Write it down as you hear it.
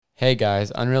Hey guys,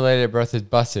 Unrelated Birth is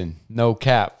bussin'. No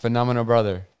cap. Phenomenal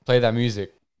brother. Play that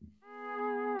music.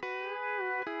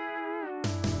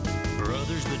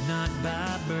 Brothers but not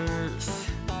by birth,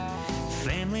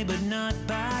 family but not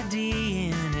by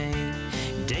DNA.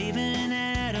 Dave and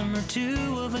Adam are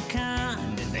two of a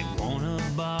kind, and they wanna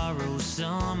borrow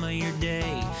some of your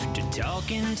day to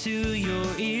talk into your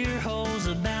ear holes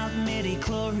about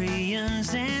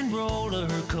midi-chlorians and roller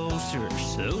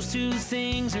coasters. Those two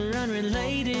things are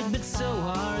unrelated, but so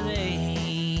are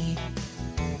they.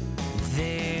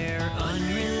 They're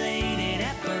unrelated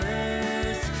at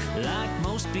birth, like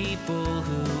most people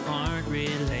who aren't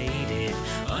related.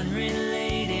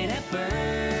 Unrelated at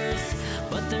birth,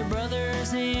 but they're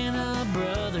brothers in a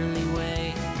brotherly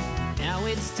way. Now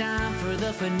it's time for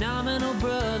the phenomenal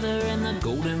brother and the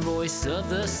golden voice of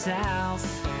the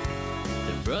South.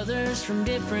 They're brothers from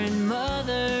different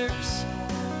mothers,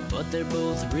 but they're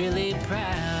both really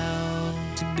proud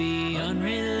to be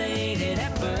unrelated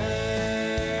at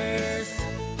birth.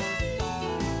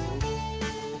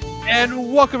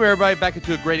 And welcome everybody back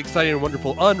into a great, exciting, and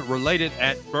wonderful Unrelated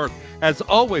at Birth. As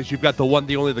always, you've got the one,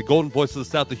 the only, the golden voice of the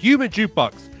South, the human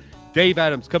jukebox, Dave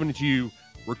Adams, coming to you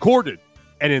recorded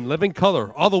and in living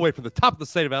color all the way from the top of the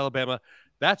state of Alabama.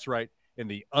 That's right, in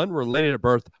the Unrelated at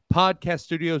Birth podcast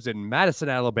studios in Madison,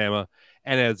 Alabama.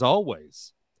 And as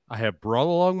always, I have brought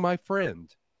along my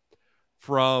friend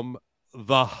from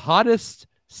the hottest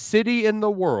city in the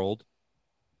world,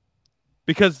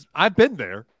 because I've been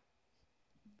there.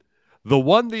 The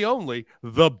one, the only,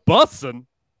 the bussin'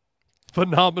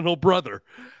 phenomenal brother.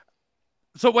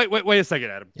 So wait a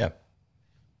second, Adam. Yeah.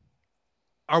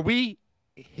 Are we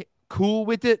cool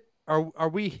with it? Are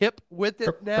we hip with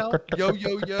it now? Yo,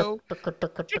 yo, yo.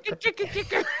 Chicka, chicka,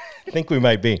 chicka. I think we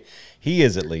might be. He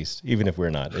is, at least, even if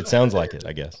we're not. It sounds like it,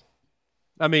 I guess.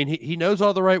 I mean, he knows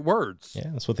all the right words.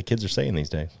 Yeah, that's what the kids are saying these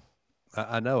days.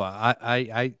 I know.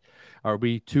 I are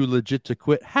we too legit to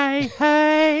quit?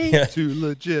 Hey, Yeah. too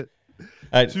legit.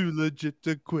 Too legit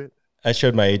to quit. I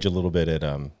showed my age a little bit at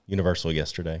Universal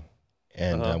yesterday,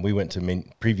 and we went to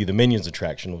preview the Minions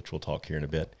attraction, which we'll talk here in a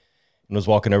bit, and was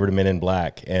walking over to Men in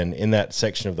Black, and in that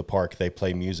section of the park, they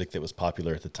play music that was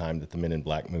popular at the time that the Men in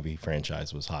Black movie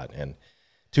franchise was hot, and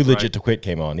Too Legit to Quit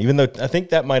came on, even though I think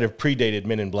that might have predated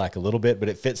Men in Black a little bit, but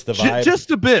it fits the vibe. Just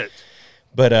a bit.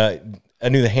 But I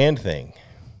knew the hand thing.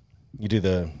 You do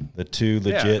the too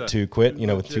legit to quit,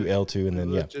 with 2 L2 and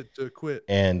then legit to quit.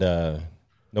 And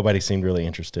nobody seemed really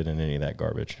interested in any of that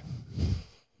garbage.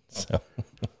 So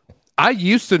I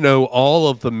used to know all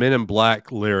of the Men in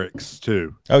Black lyrics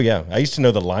too. Oh yeah, I used to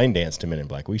know the line dance to Men in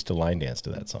Black. We used to line dance to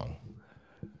that song.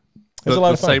 It was a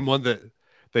lot of fun. The same one that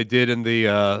they did in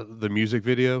the music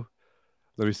video.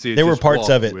 Let me see. There were parts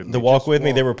of it. The Walk With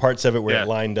Me, there were parts of it where it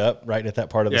lined up right at that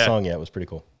part of the song. Yeah, it was pretty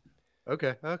cool.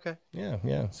 Okay.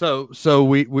 Yeah. So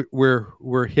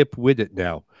we're hip with it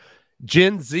now.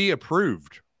 Gen Z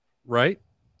approved, right?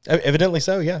 Evidently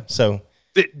so, yeah. So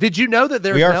did you know that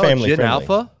there's we are now family a Gen friendly.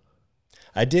 Alpha?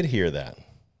 I did hear that.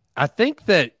 I think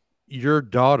that your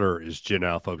daughter is Gen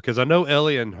Alpha because I know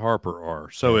Ellie and Harper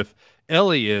are. So if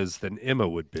Ellie is, then Emma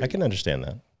would be. I can understand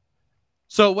that.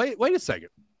 So wait a second.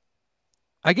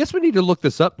 I guess we need to look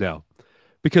this up now,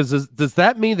 because does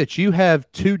that mean that you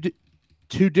have two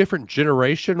different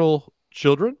generational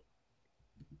children?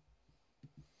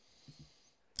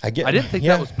 I didn't think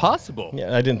that was possible.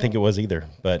 Yeah, I didn't think it was either.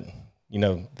 But,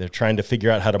 they're trying to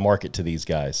figure out how to market to these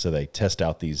guys. So they test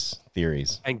out these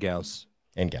theories. And gals.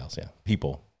 And gals, yeah.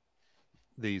 People.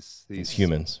 These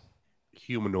humans.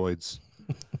 Humanoids.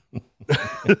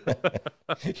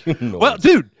 Humanoids. Well,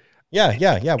 dude. Yeah.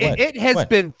 What? It has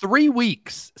been 3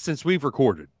 weeks since we've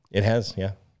recorded. It has,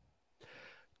 yeah.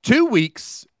 2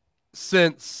 weeks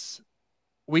since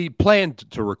we planned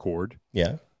to record.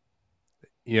 Yeah.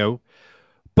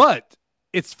 But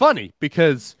it's funny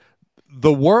because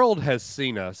the world has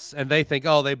seen us and they think,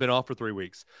 oh, they've been off for 3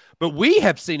 weeks. But we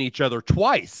have seen each other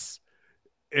twice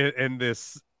in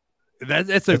this.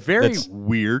 It's a very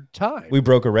weird time. We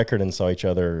broke a record and saw each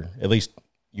other, at least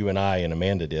you and I and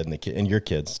Amanda did, and your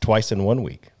kids, twice in 1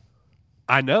 week.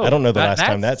 I know. I don't know the last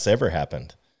time that's ever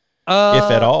happened, if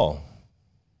at all.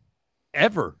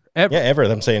 Ever. Yeah, ever.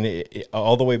 I'm saying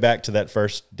all the way back to that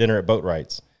first dinner at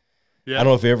Boatwright's. Yeah. I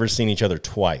don't know if we've ever seen each other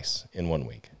twice in 1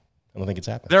 week. I don't think it's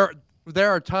happened. There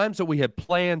are times that we had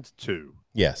planned to.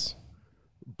 Yes.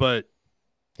 But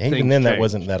even then, that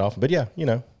wasn't that often. But yeah,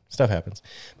 stuff happens.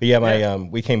 But yeah,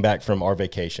 we came back from our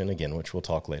vacation again, which we'll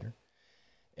talk later.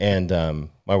 And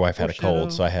my wife had a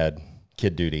cold, so I had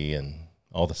kid duty and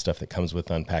all the stuff that comes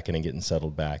with unpacking and getting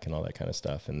settled back and all that kind of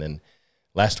stuff. And then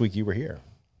last week you were here.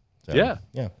 So,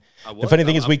 yeah. The funny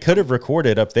thing is we could have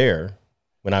recorded up there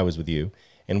when I was with you,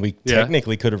 and we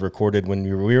technically could have recorded when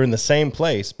we were in the same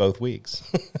place both weeks.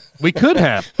 We could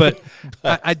have, but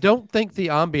I don't think the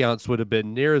ambiance would have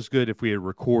been near as good if we had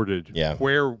recorded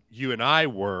where you and I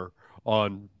were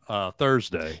on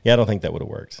Thursday. Yeah, I don't think that would have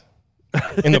worked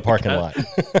in the parking lot.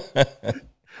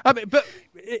 I mean, but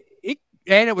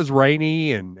it was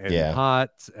rainy and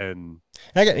hot, and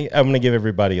I'm going to give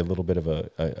everybody a little bit of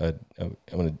I'm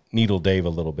going to needle Dave a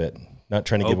little bit, not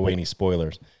trying to give away any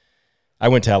spoilers. I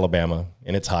went to Alabama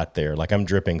and it's hot there. Like I'm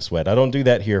dripping sweat. I don't do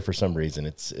that here for some reason.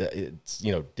 It's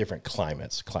different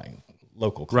climates,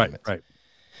 local climates. Right.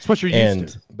 It's what you're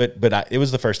used to. But it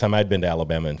was the first time I'd been to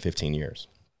Alabama in 15 years.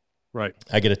 Right.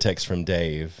 I get a text from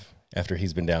Dave after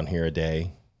he's been down here a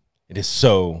day. It is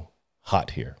so hot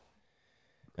here.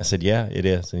 I said, yeah, it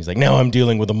is. And he's like, now I'm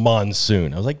dealing with a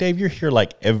monsoon. I was like, Dave, you're here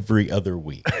like every other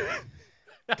week.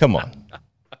 Come on.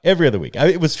 Every other week.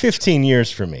 It was 15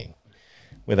 years for me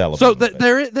with Alabama. So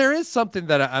there is something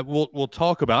that we'll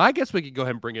talk about. I guess we could go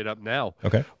ahead and bring it up now.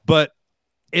 Okay. But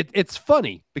it's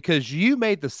funny because you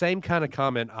made the same kind of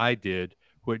comment I did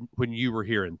when you were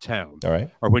here in town. All right.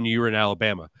 Or when you were in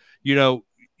Alabama.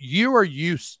 You are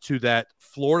used to that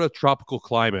Florida tropical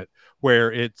climate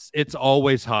where it's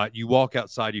always hot. You walk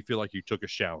outside, you feel like you took a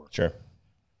shower. Sure.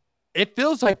 It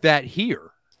feels like that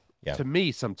here to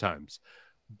me sometimes.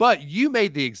 But you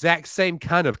made the exact same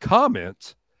kind of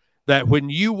comment that when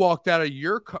you walked out of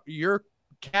your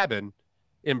cabin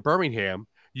in Birmingham,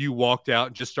 you walked out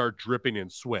and just started dripping in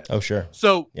sweat. Oh, sure.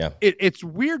 So it's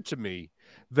weird to me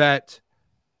that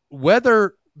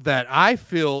weather that I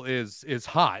feel is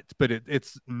hot, but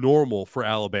it's normal for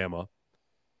Alabama.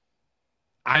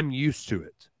 I'm used to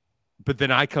it. But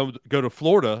then I go to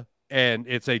Florida and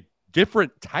it's a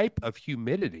different type of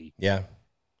humidity. Yeah.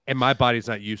 And my body's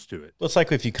not used to it. Well, it's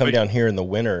like if you come down here in the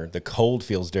winter, the cold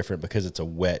feels different because it's a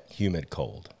wet, humid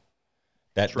cold.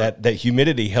 That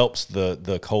humidity helps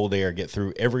the cold air get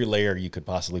through every layer you could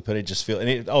possibly put. And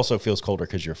it also feels colder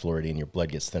because you're Floridian, your blood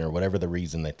gets thinner, whatever the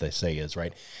reason that they say is,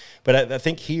 right? But I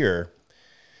think here,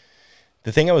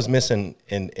 the thing I was missing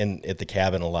at the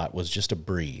cabin a lot was just a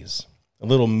breeze, a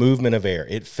little movement of air.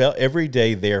 It felt every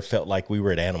day there felt like we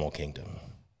were at Animal Kingdom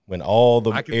when all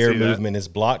the air movement is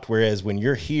blocked. Whereas when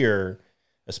you're here,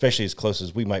 especially as close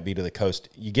as we might be to the coast,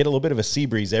 you get a little bit of a sea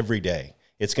breeze every day.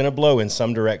 It's going to blow in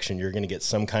some direction. You're going to get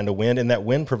some kind of wind, and that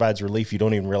wind provides relief you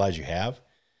don't even realize you have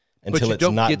until it's not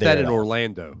there. But you don't get that in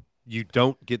Orlando. You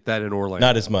don't get that in Orlando.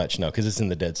 Not as much, no, because it's in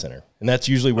the dead center. And that's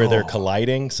usually where they're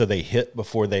colliding, so they hit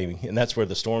before and that's where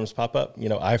the storms pop up.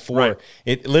 I-4,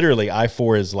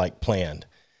 I-4 is like planned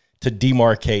to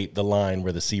demarcate the line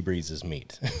where the sea breezes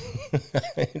meet.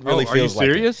 It really feels like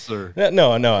serious? Or?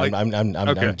 No,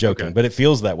 I'm joking, but it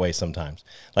feels that way sometimes.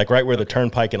 Like right where the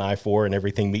turnpike and I-4 and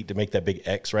everything meet to make that big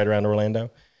X right around Orlando.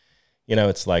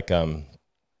 It's like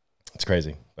it's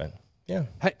crazy, but yeah.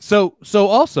 Hey, so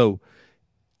also,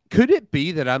 could it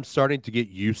be that I'm starting to get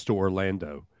used to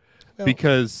Orlando?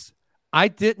 Because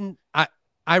I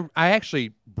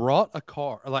actually brought a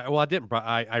car. I didn't.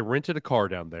 I rented a car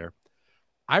down there.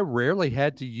 I rarely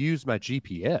had to use my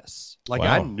GPS.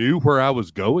 I knew where I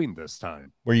was going this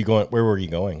time. Where were you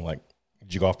going? Like,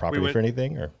 did you go off property for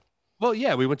anything? Or? Well,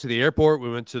 yeah, we went to the airport. We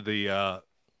went to the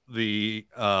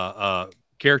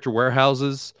character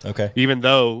warehouses. Okay. Even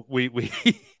though we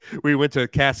we went to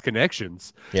Cast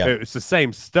Connections. Yeah. It's the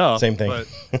same stuff. Same thing. But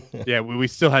yeah, we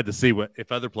still had to see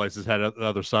if other places had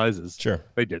other sizes. Sure.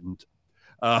 They didn't.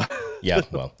 Yeah,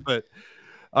 well. But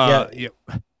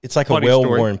it's like a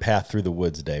well-worn path through the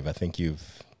woods, Dave. I think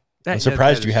I'm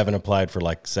surprised you haven't applied for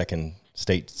like second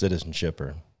state citizenship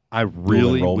or. I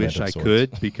really wish I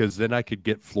could, because then I could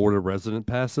get Florida resident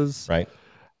passes. Right.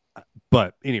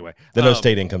 But anyway, the no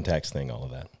state income tax thing, all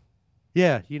of that.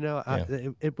 Yeah,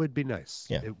 it would be nice.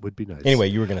 Yeah. It would be nice. Anyway,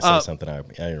 you were going to say something. I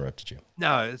interrupted you.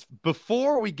 No, it's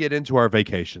before we get into our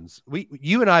vacations.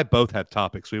 You and I both have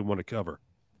topics we want to cover.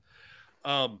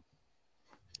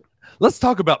 Let's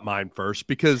talk about mine first,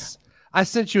 because I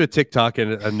sent you a TikTok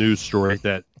and a news story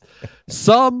that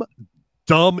some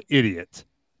dumb idiot.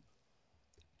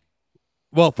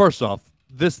 Well, first off,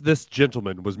 this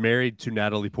gentleman was married to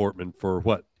Natalie Portman for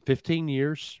 15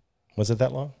 years? Was it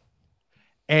that long?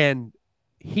 And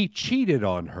he cheated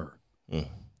on her. Mm.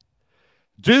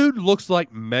 Dude looks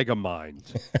like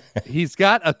Megamind. He's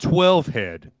got a 12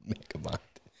 head. Megamind.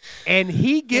 And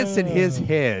he gets in his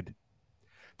head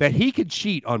that he could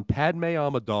cheat on Padme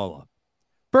Amidala.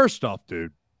 First off,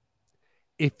 dude,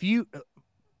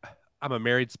 I'm a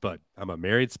married spud. I'm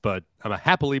a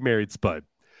happily married spud.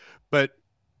 But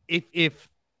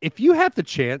if you have the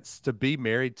chance to be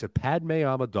married to Padme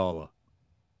Amidala,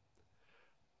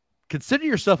 consider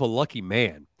yourself a lucky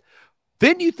man.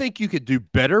 Then you think you could do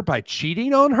better by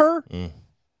cheating on her?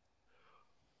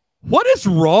 What is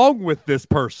wrong with this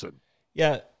person?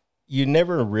 Yeah, you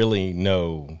never really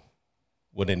know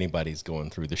what anybody's going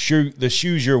through. The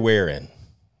shoes you're wearing,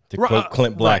 to quote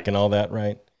Clint Black and all that,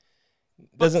 right?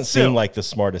 Doesn't seem like the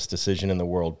smartest decision in the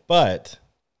world, but,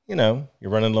 you're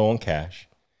running low on cash.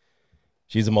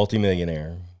 She's a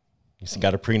multimillionaire. You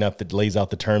got a prenup that lays out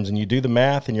the terms, and you do the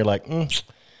math, and you're like,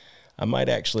 I might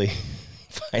actually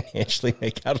financially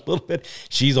make out a little bit.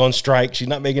 She's on strike. She's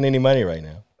not making any money right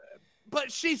now.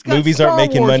 But she's got movies aren't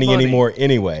making money anymore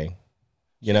anyway.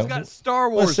 She's got Star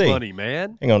Wars money,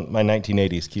 man. Hang on, my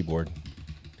 1980s keyboard.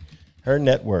 Her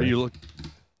net worth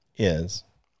is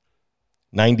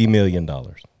 $90 million.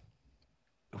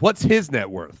 What's his net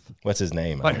worth? What's his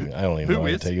name? I don't even know how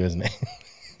to tell you his name.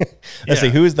 Let's see.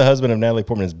 Who is the husband of Natalie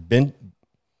Portman? Is Ben?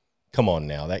 Come on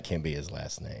now, that can't be his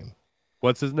last name.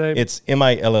 What's his name? It's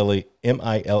Millepede.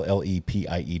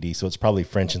 So it's probably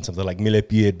French and something like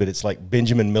Millepede, but it's like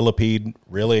Benjamin Millepede.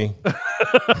 Really?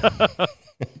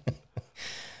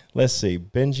 Let's see.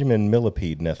 Benjamin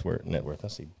Millepede net worth.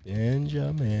 Let's see.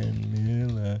 Benjamin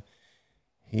Miller.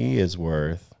 He is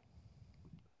worth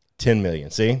 $10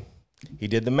 million. See? He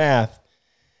did the math,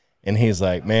 and he's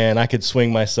like, man, I could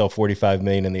swing myself $45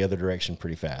 million in the other direction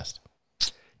pretty fast.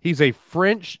 He's a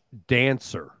French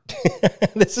dancer.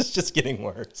 This is just getting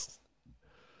worse.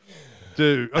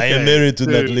 Dude, I am married to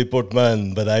Natalie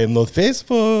Portman, but I am not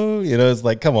faithful. It's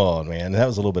like, come on, man. That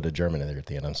was a little bit of German there at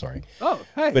the end. I'm sorry. Oh,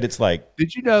 hey. But it's like,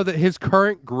 did you know that his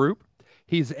current group,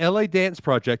 he's LA Dance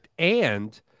Project,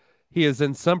 and he is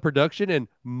in some production in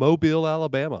Mobile,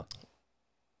 Alabama.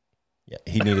 Yeah,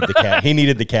 he needed the cash. He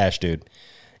needed the cash, dude.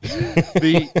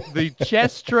 the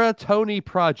Chestra Tony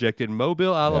project in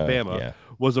Mobile, Alabama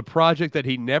was a project that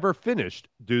he never finished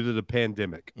due to the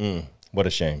pandemic. What a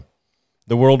shame.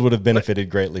 The world would have benefited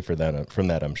greatly from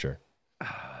that, I'm sure.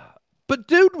 But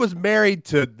dude was married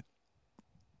to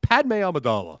Padme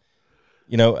Amidala.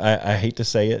 I hate to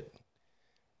say it.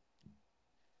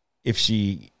 If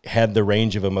she had the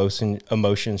range of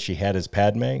emotions she had as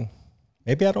Padme,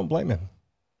 maybe I don't blame him.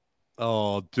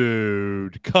 Oh,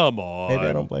 dude, come on. Maybe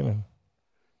I don't blame him.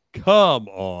 Come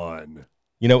on.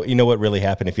 You know what really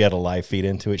happened? If you had a live feed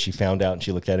into it, she found out and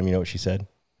she looked at him. You know what she said?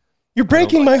 You're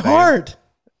breaking my heart.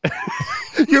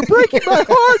 You're breaking my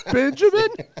heart, Benjamin.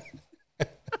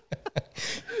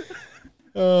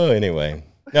 Anyway.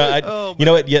 No, you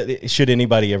know what? Yeah, should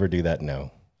anybody ever do that?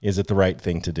 No. Is it the right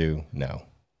thing to do? No.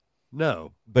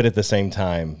 No. But at the same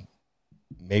time,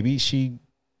 maybe she's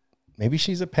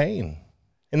a pain.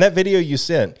 And that video you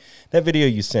sent,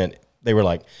 they were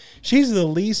like, she's the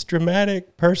least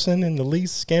dramatic person and the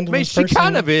least scandalous person. She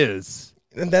kind of is.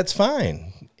 And that's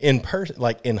fine. In person,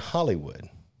 like in Hollywood.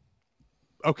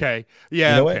 Okay.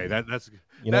 Yeah. You know okay.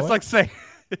 That's like saying,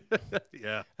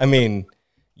 yeah. I mean,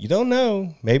 you don't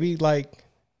know. Maybe like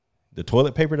the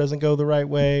toilet paper doesn't go the right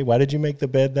way. Why did you make the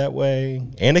bed that way?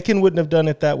 Anakin wouldn't have done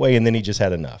it that way, and then he just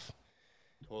had enough.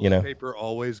 Toilet paper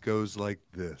always goes like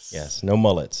this. Yes. No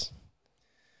mullets.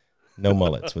 No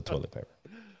mullets with toilet paper.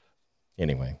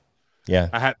 Anyway,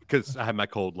 yeah. Because I had my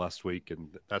cold last week,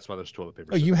 and that's why there's toilet paper.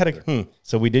 Oh, you had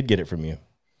so we did get it from you.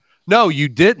 No, you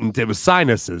didn't. It was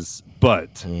sinuses,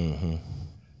 but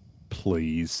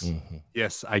please.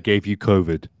 Yes, I gave you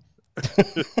COVID.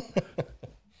 It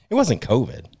wasn't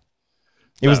COVID.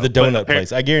 It was the donut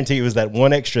place. I guarantee it was that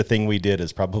one extra thing we did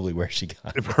is probably where she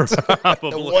got it.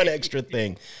 The one extra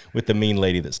thing with the mean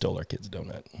lady that stole our kid's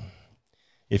donut.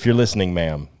 If you're listening,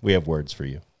 ma'am, we have words for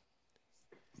you.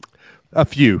 A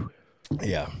few.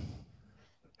 Yeah.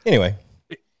 Anyway.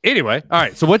 All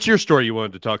right. So what's your story you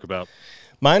wanted to talk about?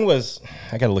 Mine was,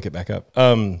 I got to look it back up.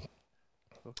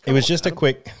 It was just a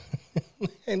quick,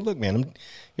 hey, look, man,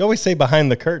 you always say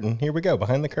behind the curtain. Here we go,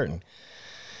 behind the curtain.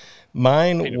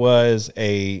 Mine was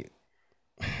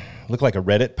looked like a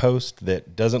Reddit post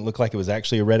that doesn't look like it was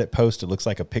actually a Reddit post. It looks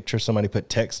like a picture somebody put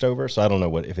text over. So I don't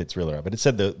know if it's real or not, but it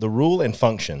said the rule and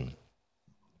function.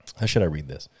 How should I read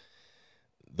this?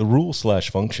 The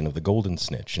rule/function of the golden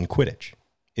snitch in Quidditch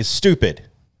is stupid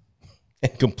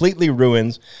and completely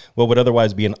ruins what would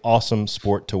otherwise be an awesome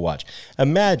sport to watch.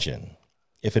 Imagine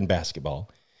if in basketball,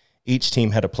 each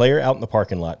team had a player out in the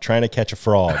parking lot trying to catch a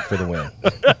frog for the win.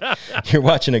 You're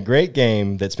watching a great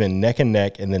game that's been neck and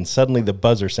neck, and then suddenly the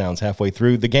buzzer sounds halfway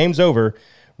through. The game's over.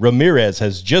 Ramirez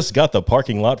has just got the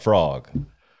parking lot frog.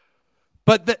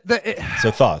 But so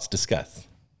thoughts, discuss.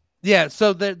 Yeah,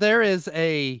 so there is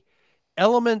a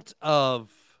element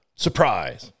of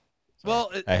surprise.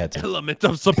 Well, I had to. Element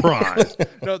of surprise.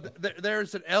 No,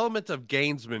 there's an element of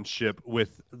gamesmanship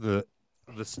with the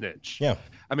the snitch. Yeah.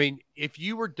 I mean, if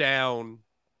you were down,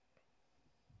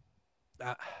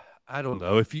 I don't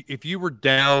know. If you were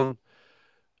down,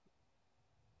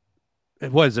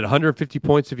 what is it, 150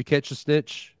 points if you catch a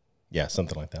snitch? Yeah,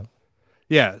 something like that.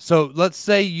 Yeah. So let's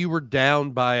say you were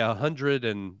down by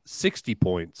 160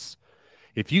 points.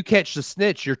 If you catch the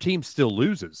snitch, your team still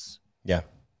loses. Yeah.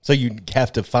 So you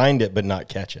have to find it but not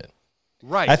catch it.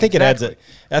 Right. I think exactly. it adds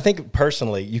I think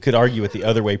personally, you could argue it the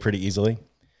other way pretty easily,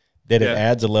 that it Yeah.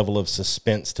 adds a level of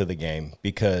suspense to the game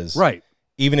because Right.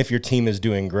 even if your team is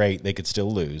doing great, they could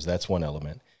still lose. That's one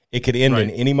element. It could end in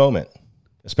Right. any moment,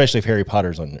 especially if Harry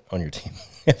Potter's on your team.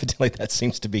 Evidently, that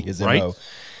seems to be his Right. MO.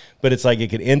 But it's like it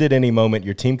could end at any moment.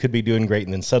 Your team could be doing great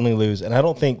and then suddenly lose. And I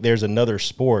don't think there's another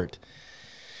sport.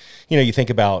 You know, you think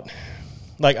about,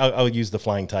 like, I'll use the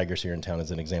Flying Tigers here in town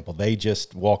as an example. They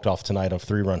just walked off tonight of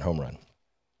 3-run home run.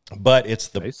 But it's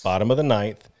the Nice. bottom of the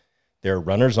ninth. There are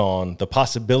runners on. The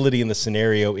possibility in the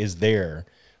scenario is there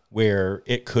where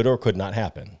it could or could not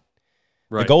happen.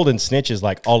 Right. The golden snitch is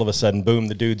like all of a sudden, boom,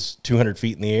 the dude's 200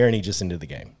 feet in the air and he just ended the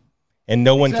game. And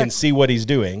no one can see what he's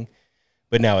doing,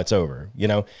 but now it's over, you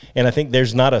know? And I think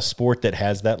there's not a sport that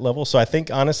has that level. So I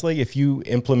think, honestly, if you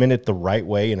implement it the right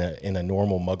way in a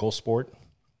normal muggle sport,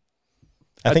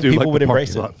 I think do people like would the embrace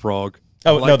parking it. lot frog.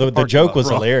 Oh, I like no, the parking joke lot was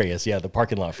frog. hilarious. Yeah, the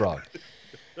parking lot frog.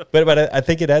 But I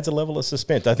think it adds a level of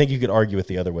suspense. I think you could argue it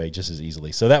the other way just as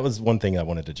easily. So that was one thing I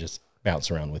wanted to just bounce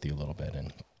around with you a little bit.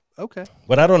 And Okay.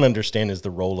 what I don't understand is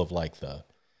the role of like the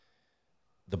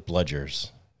bludgers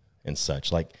and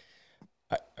such. Like,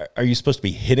 are you supposed to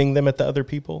be hitting them at the other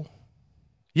people?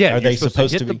 Yeah. Are they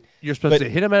supposed to be? You're supposed but- to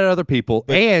hit them at other people,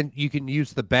 and you can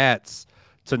use the bats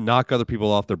to knock other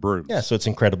people off their brooms. Yeah, so it's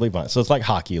incredibly violent. So it's like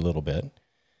hockey a little bit,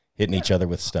 hitting each other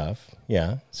with stuff.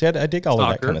 Yeah. See, I dig all of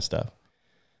that Soccer. kind of stuff.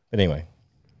 But anyway,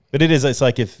 but it's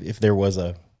like if there was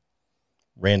a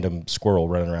random squirrel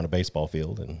running around a baseball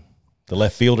field and the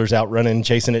left fielder's out running,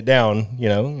 chasing it down, you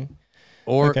know.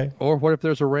 Or Okay. or what if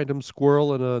there's a random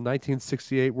squirrel in a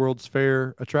 1968 World's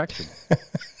Fair attraction?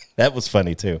 That was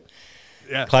funny too.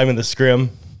 Yeah. Climbing the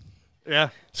scrim. Yeah.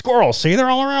 Squirrels, see, they're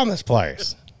all around this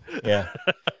place. Yeah.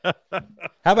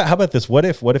 How about this? What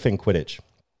if in Quidditch,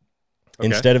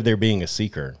 instead of there being a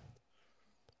seeker,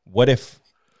 what if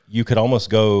you could almost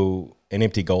go an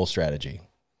empty goal strategy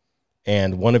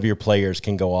and one of your players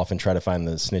can go off and try to find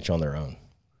the snitch on their own?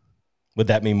 Would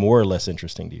that be more or less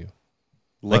interesting to you?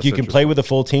 Like you can play with a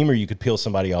full team or you could peel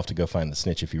somebody off to go find the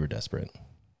snitch if you were desperate.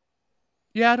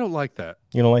 Yeah, I don't like that.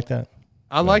 You don't like that?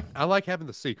 I like having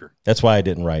the seeker. That's why I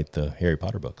didn't write the Harry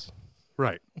Potter books.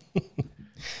 Right. That's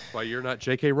why you're not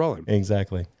J.K. Rowling.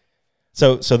 Exactly.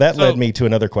 So that led me to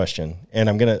another question, and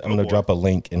I'm gonna boy. drop a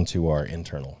link into our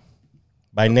internal.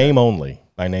 By name only,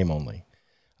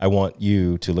 I want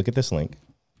you to look at this link,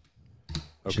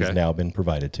 which has Okay. now been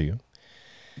provided to you,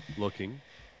 Looking.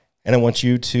 and I want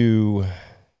you to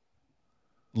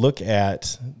look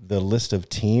at the list of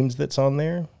teams that's on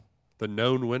there. The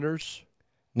known winners.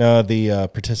 No, the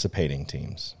participating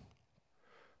teams.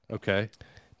 Okay.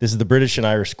 This is the British and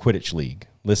Irish Quidditch League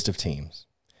list of teams,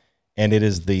 and it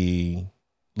is the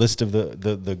list of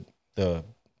the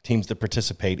teams that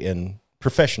participate in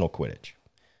professional Quidditch.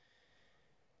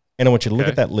 And I want you to look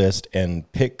Okay. at that list and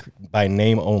pick by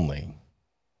name only.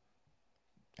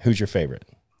 Who's your favorite?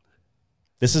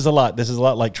 This is a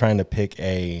lot like trying to pick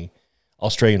a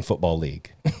Australian football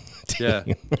league. Yeah.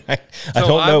 I So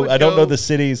don't I know. would I don't know go- the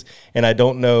cities and I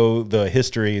don't know the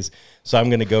histories. So I'm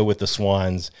going to go with the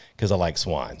Swans because I like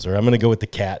swans, or I'm going to go with the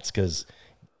Cats because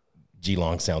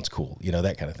Geelong sounds cool. You know,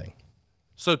 that kind of thing.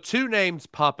 So two names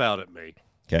pop out at me,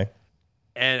 Okay.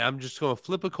 and I'm just going to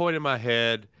flip a coin in my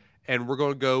head, and we're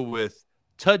going to go with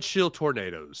Tudshill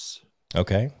Tornadoes.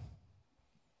 Okay.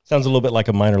 Sounds a little bit like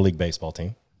a minor league baseball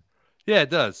team. Yeah, it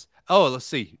does. Oh, let's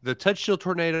see. The Tudshill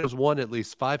Tornadoes won at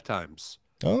least 5 times.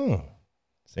 Oh,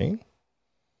 see?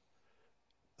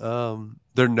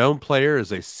 Their known player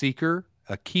is a seeker,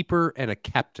 a keeper, and a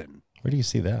captain. Where do you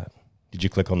see that? Did you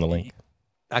click on the link?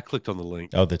 I clicked on the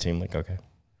link. Oh, the team link. Okay.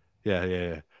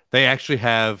 Yeah. They actually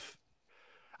have.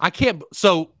 I can't.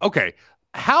 So, okay.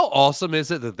 How awesome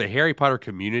is it that the Harry Potter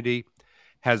community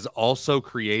has also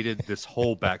created this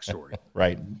whole backstory?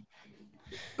 Right.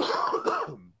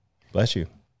 Bless you.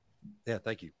 Yeah,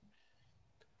 thank you.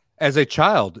 As a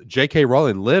child, J.K.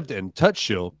 Rowling lived in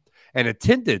Tutshill and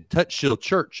attended Tutshill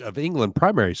Church of England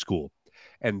primary school.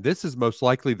 And this is most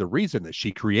likely the reason that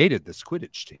she created this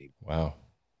Quidditch team. Wow.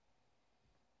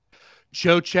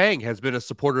 Cho Chang has been a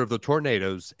supporter of the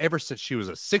Tornadoes ever since she was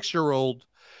a 6-year-old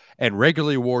and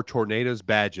regularly wore Tornadoes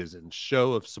badges in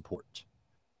show of support.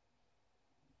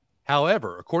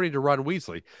 However, according to Ron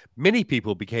Weasley, many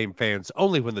people became fans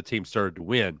only when the team started to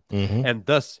win, and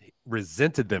thus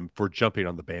resented them for jumping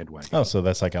on the bandwagon. Oh, so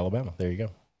that's like Alabama. There you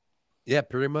go. Yeah,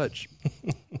 pretty much.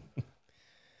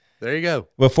 There you go.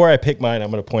 Before I pick mine,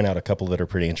 I'm going to point out a couple that are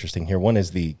pretty interesting here. One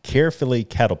is the carefully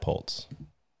catapults.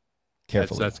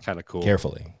 Carefully. That's kind of cool.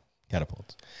 Carefully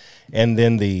catapults. And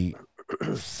then the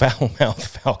foul-mouthed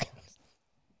falcons.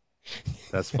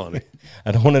 That's funny.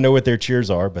 I don't want to know what their cheers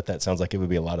are, but that sounds like it would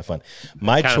be a lot of fun.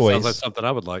 My choice sounds like something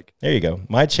I would like. There you go.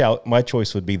 My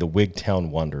choice would be the Wigtown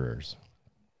Wanderers.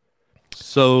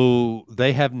 So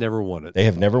they have never won it. They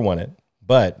have never won it,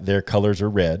 but their colors are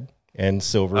red and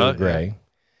silver or gray.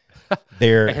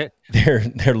 Yeah.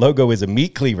 Their logo is a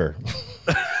meat cleaver.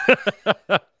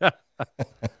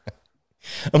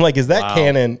 I'm like, is that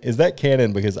canon? Is that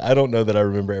canon? Because I don't know that I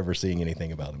remember ever seeing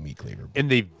anything about a meat cleaver. In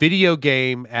the video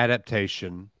game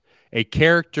adaptation, a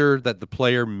character that the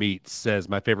player meets says,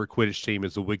 "My favorite Quidditch team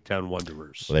is the Wigtown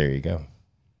Wanderers." Well, there you go.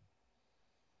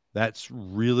 That's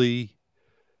really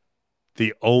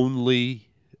the only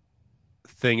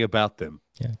thing about them.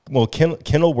 Yeah. Well,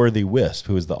 Kenilworthy Wisp,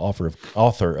 who is the author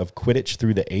of Quidditch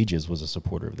Through the Ages, was a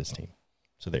supporter of this team.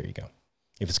 So there you go.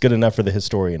 If it's good enough for the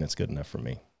historian, it's good enough for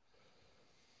me.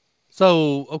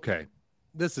 So, okay,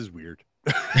 this is weird.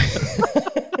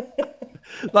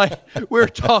 Like, we're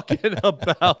talking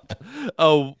about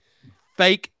a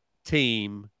fake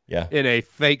team in a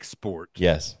fake sport.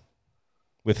 Yes.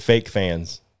 With fake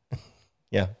fans.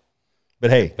 Yeah.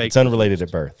 But hey, it's unrelated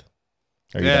at birth.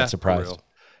 Are you that surprised?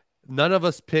 None of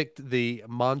us picked the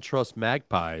Montrose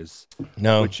Magpies.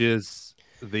 No. Which is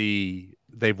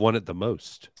they've won it the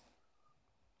most.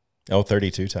 Oh,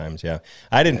 32 times, yeah.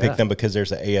 I didn't pick them because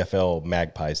there's an AFL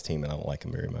Magpies team, and I don't like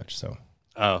them very much. So,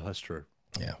 oh, that's true.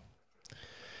 Yeah.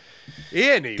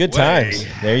 Anyway. Good times.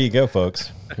 There you go,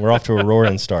 folks. We're off to a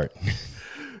roaring start.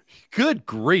 Good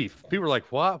grief. People are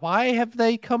like, why have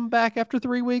they come back after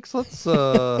 3 weeks? Let's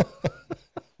Can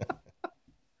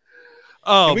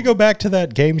we go back to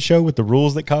that game show with the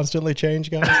rules that constantly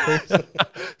change, guys, please?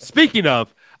 Speaking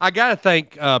of, I got to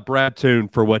thank Brad Toon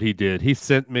for what he did. He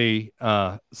sent me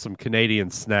some Canadian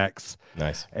snacks.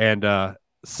 Nice. And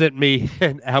sent me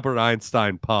an Albert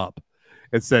Einstein pop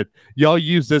and said, y'all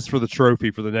use this for the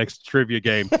trophy for the next trivia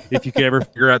game if you can ever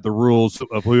figure out the rules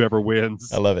of whoever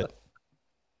wins. I love it.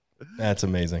 That's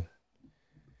amazing.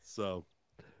 So,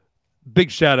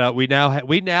 big shout out. We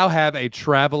now have a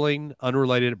traveling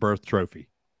unrelated birth trophy.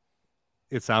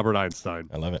 It's Albert Einstein.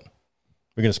 I love it.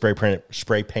 We're gonna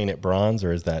spray paint it bronze,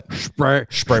 or is that spray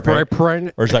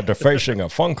paint? Or is that defacing a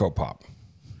Funko Pop?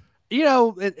 You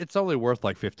know, it's only worth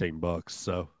like $15,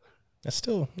 so that's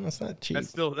not cheap.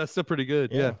 That's still pretty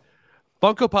good. Yeah.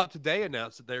 Funko Pop today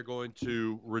announced that they're going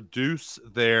to reduce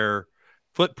their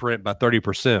footprint by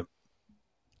 30%.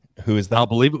 Who is that? I'll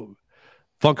believe it.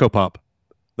 Funko Pop.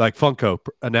 Like Funko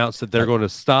announced that they're going to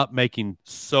stop making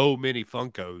so many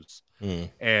Funkos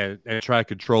and try to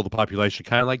control the population,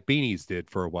 kind of like Beanies did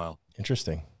for a while.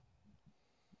 Interesting.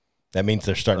 That means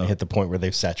they're starting to hit the point where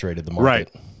they've saturated the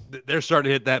market. Right. They're starting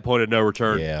to hit that point of no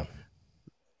return. Yeah.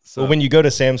 So well, when you go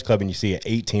to Sam's Club and you see an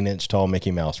 18-inch tall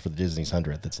Mickey Mouse for the Disney's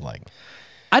 100th, it's like,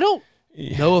 I don't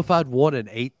know if I'd want an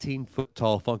 18-foot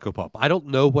tall Funko Pop. I don't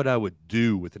know what I would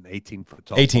do with an 18-foot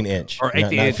tall 18-inch. Or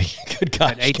 18-inch. Good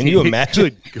gosh. Can you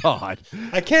imagine? Good God.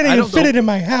 I can't even fit it in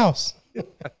my house.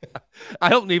 I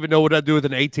don't even know what I'd do with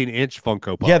an 18-inch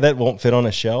Funko Pop. Yeah, that won't fit on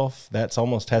a shelf. That's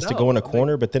almost has to go in a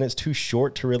corner, but then it's too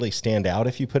short to really stand out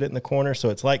if you put it in the corner. So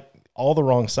it's like all the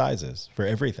wrong sizes for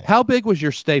everything. How big was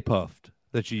your Stay Puffed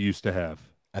that you used to have?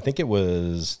 I think it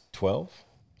was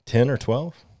 10 or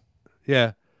 12.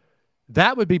 Yeah.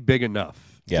 That would be big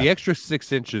enough. Yeah. The extra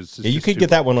 6 inches. Is you could get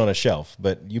that one on a shelf,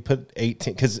 but you put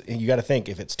 18, because you got to think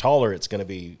if it's taller, it's going to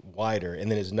be wider,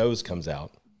 and then his nose comes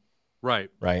out. Right.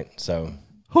 Right. So.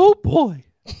 Oh boy.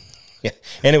 Yeah,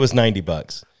 and it was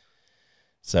 $90.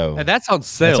 So. And that's on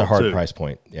sale. That's a hard too. price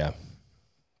point. Yeah.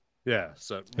 Yeah.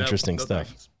 So interesting stuff.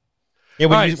 Thanks. Yeah.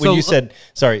 When you said,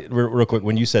 sorry, real quick,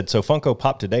 when you said, so Funko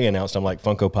Pop Today announced, I'm like,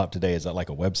 Funko Pop Today, is that like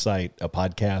a website, a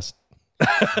podcast?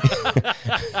 I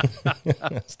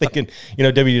was thinking,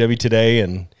 WW Today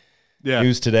and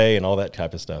News Today and all that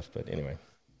type of stuff. But anyway.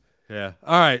 Yeah.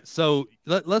 All right. So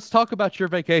let's talk about your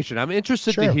vacation. I'm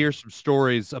interested to hear some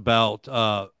stories about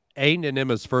Aiden and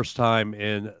Emma's first time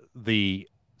in the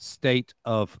state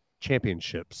of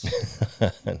championships.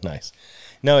 Nice.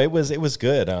 No, it was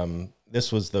good.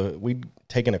 We'd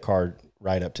taken a car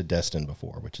ride up to Destin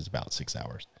before, which is about 6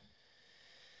 hours.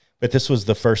 But this was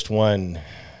the first one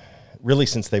really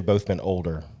since they've both been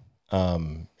older.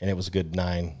 And it was a good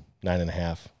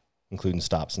 9.5 including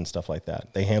stops and stuff like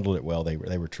that. They handled it well. They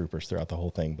were troopers throughout the whole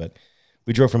thing. But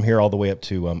we drove from here all the way up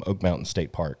to Oak Mountain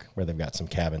State Park, where they've got some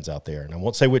cabins out there. And I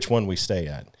won't say which one we stay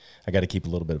at. I got to keep a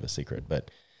little bit of a secret, but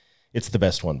it's the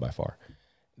best one by far.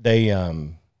 They,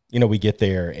 we get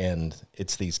there and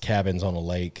it's these cabins on a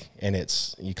lake, and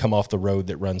you come off the road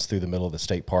that runs through the middle of the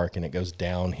state park, and it goes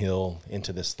downhill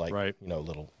into this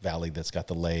little valley that's got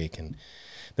the lake, and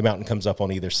the mountain comes up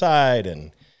on either side,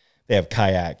 and they have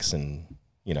kayaks and,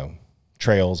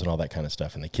 trails and all that kind of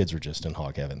stuff. And the kids were just in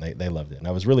hog heaven. They loved it. And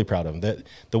I was really proud of them.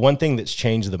 The one thing that's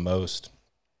changed the most,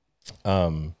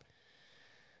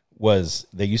 was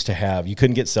they used to have, you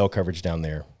couldn't get cell coverage down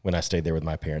there when I stayed there with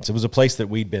my parents. It was a place that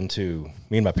we'd been to,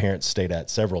 me and my parents stayed at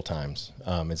several times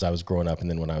as I was growing up, and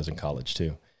then when I was in college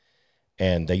too.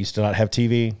 And they used to not have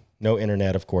TV, no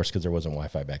internet, of course, because there wasn't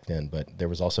Wi-Fi back then, but there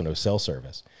was also no cell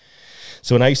service.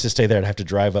 So when I used to stay there, I'd have to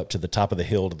drive up to the top of the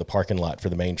hill to the parking lot for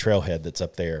the main trailhead that's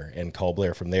up there and call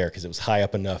Blair from there, because it was high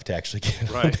up enough to actually get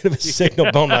a bit of a signal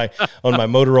on my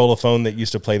Motorola phone that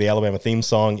used to play the Alabama theme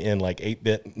song in like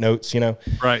 8-bit notes,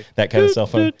 right? That kind of cell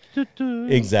phone.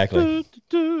 Exactly.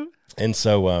 And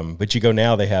so, but you go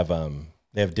now, they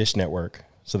have Dish Network,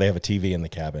 so they have a TV in the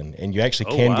cabin, and you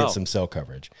actually can get some cell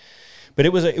coverage. But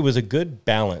it was a good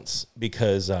balance,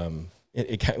 because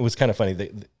it was kind of funny.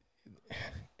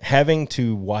 Having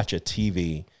to watch a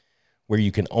TV where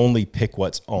you can only pick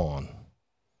what's on,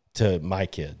 to my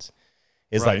kids,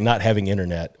 is like not having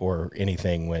internet or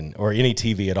anything or any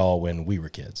TV at all when we were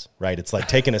kids, right? It's like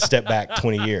taking a step back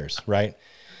 20 years, right?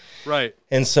 Right.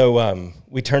 And so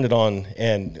we turned it on,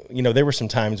 and there were some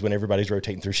times when everybody's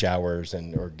rotating through showers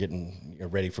or getting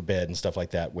ready for bed and stuff like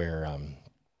that, where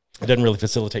it doesn't really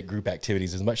facilitate group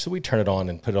activities as much. So we turn it on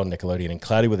and put it on Nickelodeon, and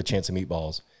Cloudy with a Chance of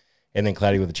Meatballs. And then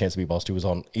Cloudy with a Chance of Meatballs 2 was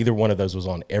on. Either one of those was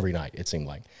on every night, it seemed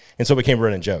like. And so it became a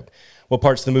running joke. What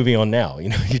part's the movie on now? You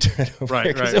turn it over.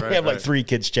 Right. We have like 3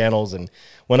 kids' channels, and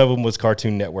one of them was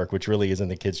Cartoon Network, which really isn't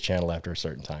the kids' channel after a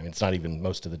certain time. It's not even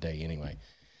most of the day anyway.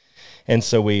 And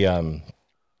so we,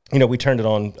 we turned it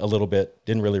on a little bit,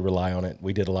 didn't really rely on it.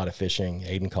 We did a lot of fishing.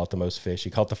 Aiden caught the most fish. He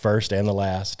caught the first and the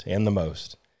last and the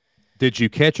most. Did you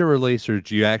catch a release, or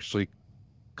did you actually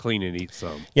clean and eat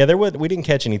some? Yeah, we didn't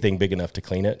catch anything big enough to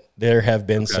clean it. There have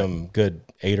been some good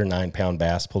 8 or 9 pound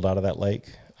bass pulled out of that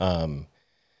lake.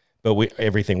 But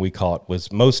everything we caught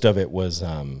most of it was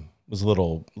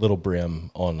little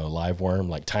brim on a live worm,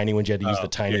 like tiny ones. You had to use the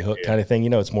tiny hook kind of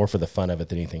thing. It's more for the fun of it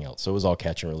than anything else. So it was all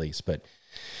catch and release. But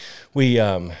we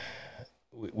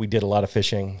did a lot of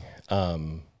fishing,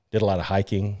 did a lot of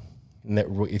hiking. And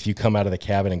if you come out of the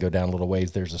cabin and go down a little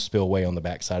ways, there's a spillway on the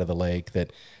backside of the lake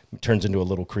that turns into a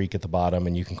little creek at the bottom,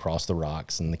 and you can cross the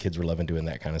rocks, and the kids were loving doing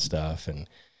that kind of stuff. And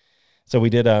so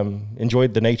we did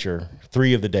enjoyed the nature.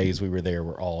 3 of the days we were there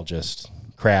were all just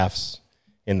crafts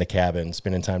in the cabin,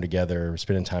 spending time together,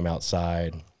 spending time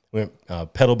outside. We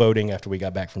went pedal boating after we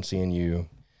got back from CNU.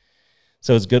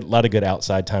 So it was good, a lot of good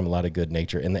outside time, a lot of good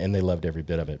nature, and they loved every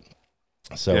bit of it.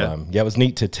 So it was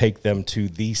neat to take them to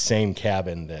the same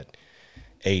cabin that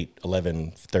 8,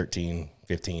 11, 13,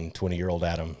 15, 20-year-old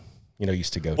Adam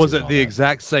used to go to. Was it the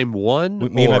exact same one?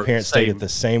 Me and my parents stayed at the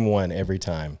same one every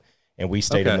time, and we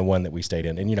stayed in the one that we stayed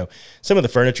in. And, some of the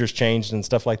furniture's changed and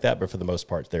stuff like that, but for the most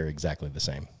part, they're exactly the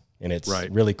same. And it's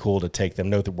really cool to take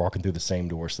them, know they're walking through the same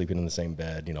door, sleeping in the same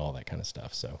bed, all that kind of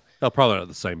stuff. So probably not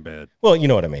the same bed. Well, you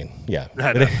know what I mean. Yeah.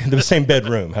 The same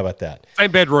bedroom. How about that?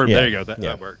 Same bedroom. Yeah. There you go.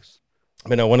 That works.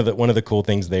 But no, one of the cool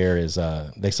things there is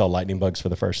they saw lightning bugs for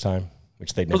the first time,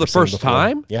 which they'd never seen before. For the first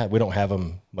time? Yeah, we don't have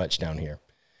them much down here.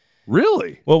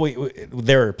 Really? Well,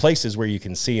 there are places where you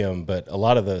can see them, but a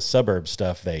lot of the suburb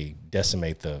stuff, they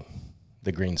decimate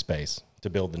the green space to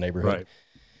build the neighborhood. Right.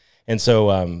 And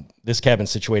so this cabin's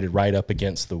situated right up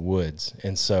against the woods.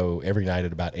 And so every night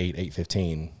at about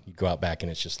 8:15, you go out back,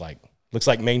 and it's just like, looks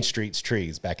like Main Street's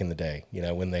trees back in the day,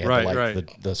 when they had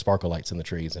the sparkle lights in the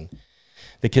trees. And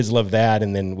the kids loved that.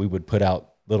 And then we would put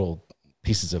out little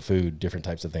pieces of food, different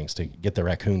types of things, to get the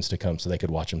raccoons to come so they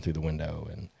could watch them through the window.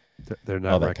 And they're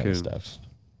not all that raccoons. Kind of stuff.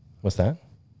 What's that?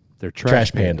 They're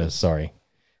trash pandas. Sorry.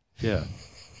 Yeah.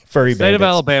 Furry State of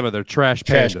Alabama, they're trash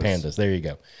pandas. Trash pandas. There you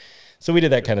go. So we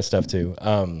did that kind of stuff too.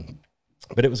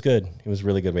 But it was good. It was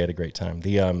really good. We had a great time.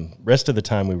 The rest of the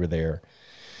time we were there,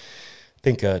 I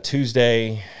think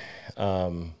Tuesday,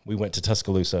 we went to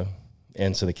Tuscaloosa,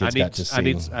 and so the kids got to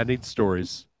see. I need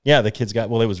stories. Yeah, the kids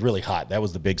got, well, it was really hot. That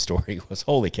was the big story. Was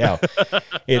holy cow.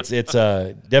 It's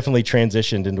definitely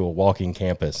transitioned into a walking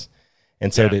campus.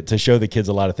 And so to show the kids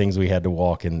a lot of things we had to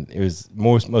walk, and it was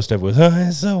most of it was,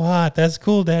 it's so hot. That's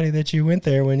cool, Daddy, that you went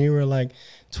there when you were like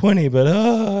 20, but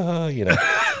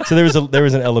so there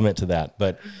was an element to that.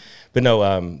 But But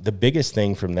no, the biggest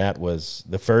thing from that was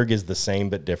the Ferg is the same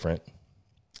but different.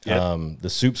 Yep. The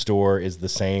soup store is the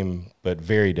same but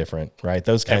very different, right?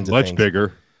 Those kinds of things. Much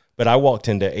bigger. But I walked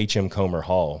into H.M. Comer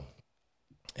Hall,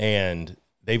 and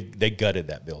they gutted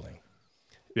that building.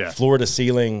 Yeah. Floor to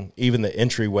ceiling, even the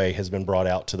entryway has been brought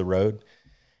out to the road.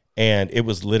 And it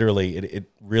was literally,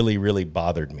 it really, really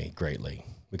bothered me greatly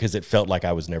because it felt like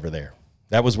I was never there.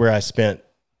 That was where I spent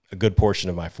a good portion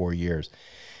of my 4 years.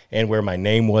 And where my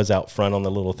name was out front on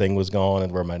the little thing was gone,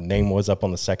 and where my name was up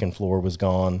on the second floor was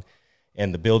gone.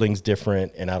 And the building's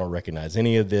different, and I don't recognize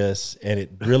any of this. And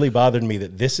it really bothered me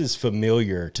that this is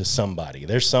familiar to somebody.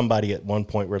 There's somebody at one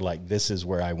point where like, this is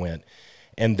where I went.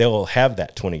 And they'll have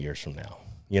that 20 years from now,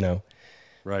 you know?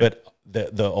 Right. But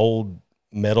the old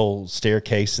metal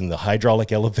staircase and the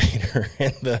hydraulic elevator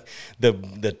and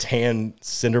the tan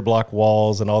cinder block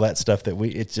walls and all that stuff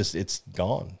it's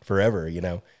gone forever, you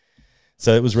know?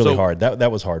 So it was really hard.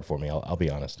 That was hard for me. I'll be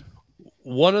honest.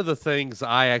 One of the things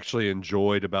I actually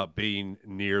enjoyed about being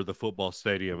near the football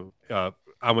stadium,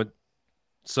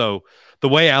 so the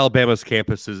way Alabama's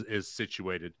campus is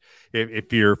situated,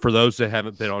 if you're, for those that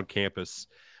haven't been on campus,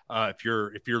 if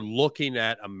you're looking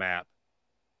at a map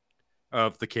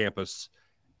of the campus,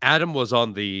 Adam was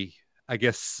on the, I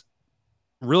guess,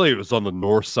 really it was on the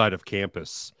north side of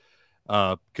campus,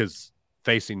 because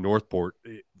facing Northport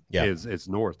is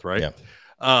north, right?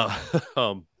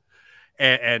 Yeah.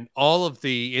 And all of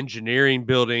the engineering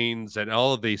buildings and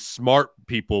all of the smart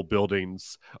people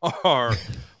buildings are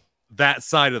that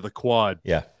side of the quad.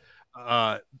 Yeah.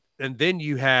 And then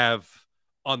you have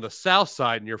on the south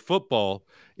side, and your football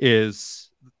is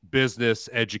business,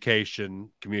 education,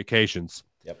 communications.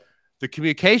 Yep. The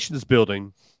communications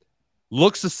building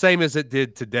looks the same as it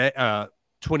did today,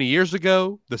 20 years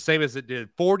ago, the same as it did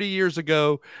 40 years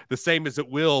ago, the same as it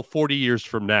will 40 years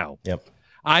from now. Yep.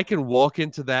 I can walk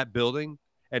into that building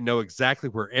and know exactly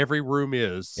where every room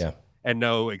is, and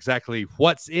know exactly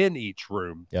what's in each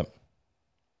room. Yep.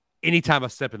 Anytime I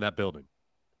step in that building.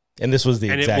 And this was the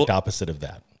exact opposite of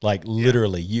that. Like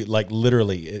literally,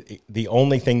 the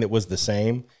only thing that was the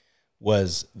same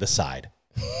was the side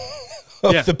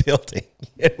of the building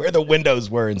where the windows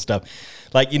were and stuff.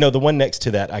 Like, you know, the one next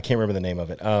to that, I can't remember the name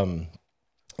of it.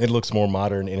 It looks more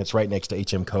modern, and it's right next to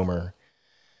H.M. Comer.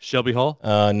 Shelby Hall?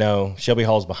 No, Shelby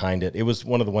Hall's behind it. It was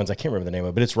one of the ones, I can't remember the name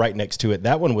of, but it's right next to it.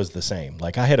 That one was the same.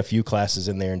 Like, I had a few classes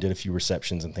in there and did a few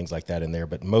receptions and things like that in there,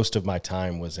 but most of my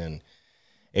time was in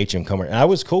H.M. Comer. And I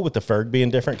was cool with the Ferg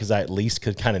being different because I at least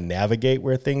could kind of navigate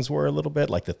where things were a little bit,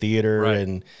 like the theater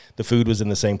and the food was in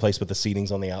the same place, but the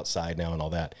seating's on the outside now and all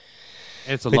that.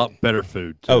 And it's a lot better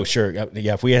food, too. Oh, sure.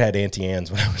 Yeah, if we had Auntie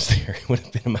Anne's when I was there, it would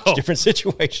have been a much different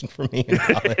situation for me in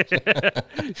college.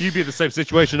 You'd be in the same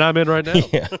situation I'm in right now.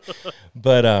 Yeah.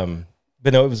 But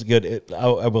no, it was good.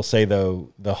 I will say,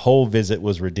 though, the whole visit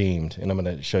was redeemed. And I'm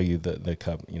going to show you the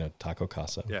cup, you know, Taco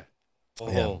Casa. Yeah.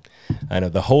 Oh. Yeah. I know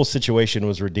the whole situation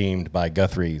was redeemed by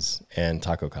Guthrie's and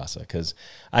Taco Casa because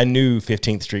I knew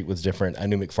 15th Street was different. I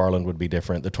knew McFarland would be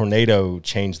different. The tornado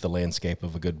changed the landscape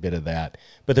of a good bit of that.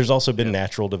 But there's also been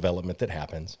natural development that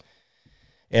happens.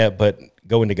 But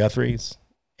go into Guthrie's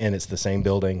and it's the same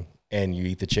building and you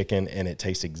eat the chicken and it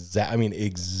tastes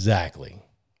exactly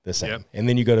the same. Yep. And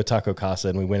then you go to Taco Casa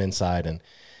and we went inside and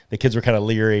the kids were kind of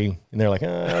leery, and they're like,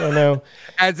 I don't know.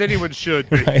 As anyone should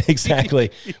be. Right, exactly.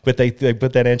 But they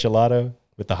put that enchilada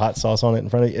with the hot sauce on it in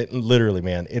front of you. It, literally,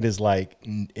 man, it is like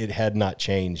it had not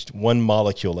changed. One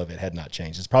molecule of it had not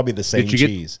changed. It's probably the same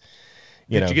cheese.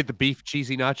 Did you get the beef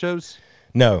cheesy nachos?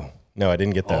 No, I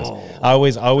didn't get those. I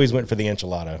always went for the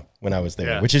enchilada when I was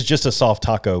there, which is just a soft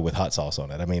taco with hot sauce on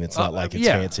it. I mean, it's not like it's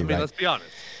fancy, right? Let's be honest.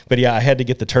 But yeah, I had to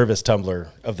get the Tervis tumbler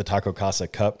of the Taco Casa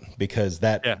cup because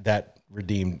that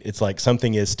redeemed. It's like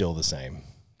something is still the same,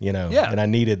 you know. Yeah. And I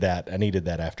needed that.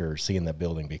 After seeing that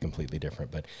building be completely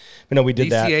different. But no, we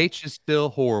did that. DCH is still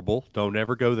horrible. Don't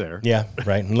ever go there. Yeah,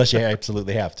 right. Unless you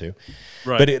absolutely have to.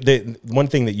 Right. But the one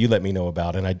thing that you let me know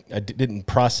about, and I didn't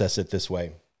process it this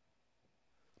way,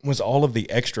 was all of the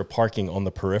extra parking on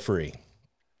the periphery,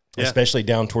 especially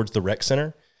down towards the rec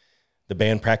center, the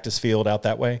band practice field out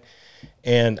that way.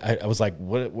 And I was like,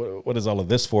 what is all of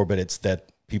this for? But it's that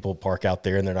people park out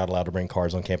there and they're not allowed to bring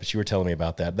cars on campus. You were telling me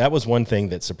about that. That was one thing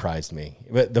that surprised me.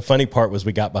 But the funny part was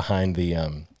we got behind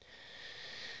the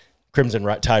Crimson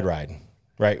Tide Ride,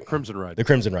 right? Crimson Ride. The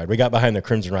Crimson Ride. We got behind the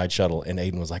Crimson Ride shuttle, and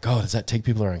Aiden was like, oh, does that take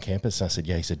people around campus? And I said,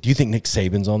 yeah. He said, do you think Nick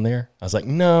Saban's on there? I was like,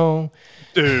 no.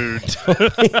 Dude.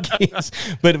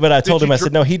 But I told him, I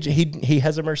said, no, he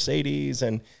has a Mercedes,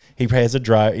 and he has a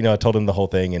drive. You know, I told him the whole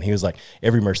thing, and he was like,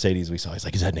 every Mercedes we saw, he's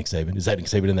like, is that Nick Saban? Is that Nick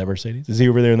Saban in that Mercedes? Is he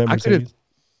over there in that Mercedes?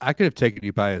 I could have taken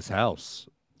you by his house.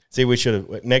 See, we should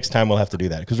have. Next time we'll have to do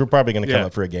that because we're probably going to come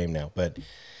up for a game now, but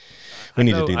we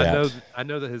need to do that. I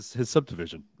know that his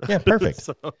subdivision. Yeah, perfect.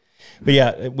 So, But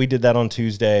yeah, we did that on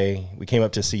Tuesday. We came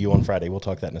up to see you on Friday. We'll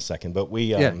talk that in a second. But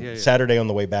we Saturday on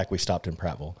the way back, we stopped in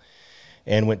Prattville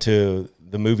and went to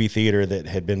the movie theater that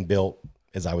had been built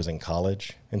as I was in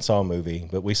college and saw a movie.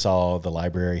 But we saw the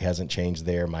library hasn't changed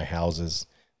there. My houses,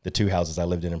 the 2 houses I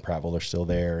lived in Prattville, are still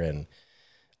there, and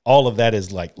all of that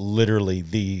is like literally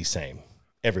the same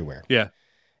everywhere. Yeah,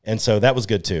 and so that was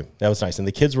good too. That was nice, and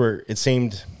the kids were. It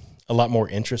seemed a lot more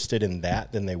interested in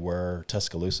that than they were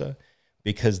Tuscaloosa,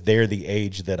 because they're the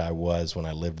age that I was when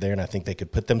I lived there, and I think they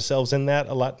could put themselves in that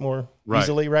a lot more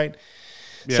easily, right?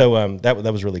 Yeah. So that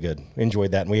was really good.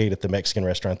 Enjoyed that, and we ate at the Mexican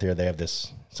restaurant there. They have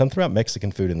something about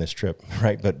Mexican food in this trip,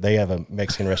 right? But they have a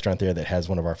Mexican restaurant there that has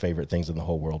one of our favorite things in the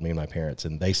whole world, me and my parents,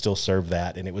 and they still serve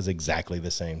that, and it was exactly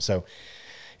the same. So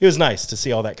it was nice to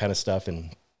see all that kind of stuff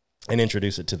and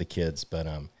introduce it to the kids. But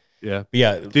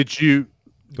yeah. Did you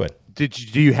go ahead?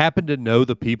 Do you happen to know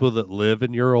the people that live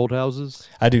in your old houses?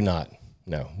 I do not.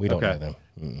 No, we don't know them.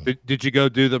 Did you go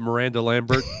do the Miranda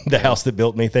Lambert? The house that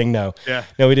built me thing? No. Yeah.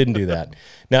 No, we didn't do that.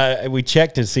 Now, we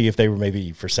checked to see if they were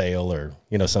maybe for sale or,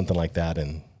 something like that,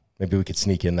 and maybe we could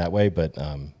sneak in that way, but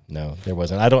no, there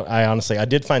wasn't. I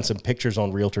did find some pictures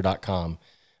on Realtor.com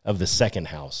of the second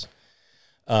house.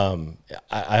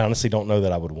 I honestly don't know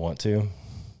that I would want to.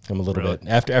 I'm a little bit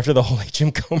after the whole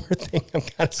Jim Comer thing. I'm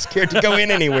kind of scared to go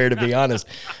in anywhere, to be honest.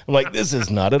 I'm like, this is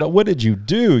not it. What did you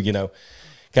do?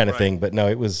 Kind of thing. But no,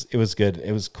 it was good.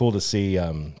 It was cool to see.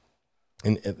 And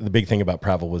the big thing about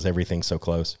Prattville was everything's so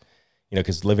close.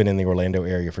 Because living in the Orlando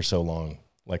area for so long,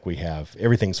 like we have,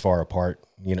 everything's far apart.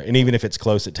 And even if it's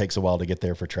close, it takes a while to get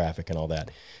there for traffic and all that.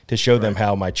 To show them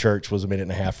how my church was a minute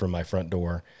and a half from my front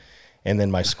door. And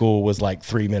then my school was like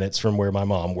 3 minutes from where my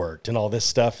mom worked and all this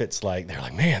stuff. It's like, they're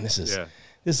like, man, this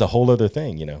is a whole other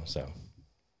thing, so.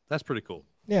 That's pretty cool.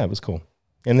 Yeah, it was cool.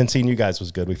 And then seeing you guys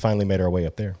was good. We finally made our way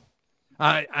up there.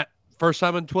 I first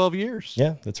time in 12 years.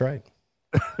 Yeah, that's right.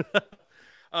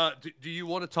 Do you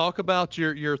want to talk about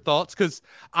your thoughts? Because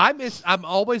I'm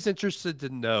always interested to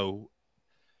know,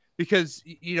 because,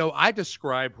 I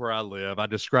describe where I live. I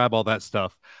describe all that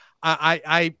stuff.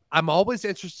 I'm always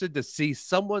interested to see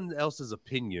someone else's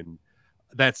opinion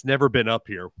that's never been up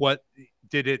here. What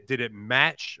did it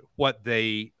match what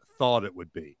they thought it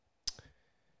would be?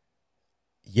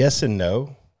 Yes and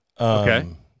no. Okay.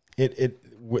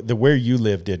 Where you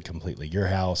live did completely. Your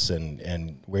house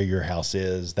and where your house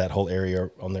is, that whole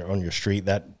area on your street,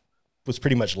 that was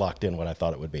pretty much locked in what I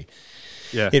thought it would be.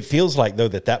 Yeah. It feels like though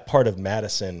that part of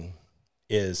Madison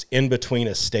is in between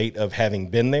a state of having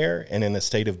been there and in a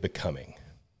state of becoming.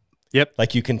 Yep.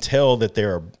 Like you can tell that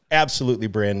there are absolutely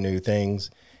brand new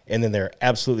things, and then there are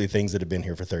absolutely things that have been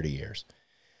here for 30 years.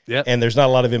 Yep. And there's not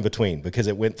a lot of in between because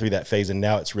it went through that phase and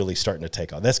now it's really starting to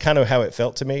take off. That's kind of how it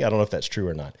felt to me. I don't know if that's true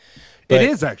or not. But it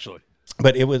is actually.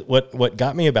 But it was what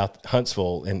got me about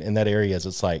Huntsville and that area is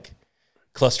it's like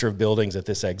cluster of buildings at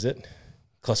this exit,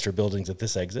 cluster of buildings at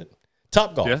this exit,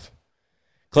 Topgolf. Yeah.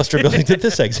 Cluster buildings at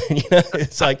this exit.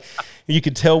 It's like you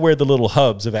could tell where the little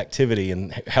hubs of activity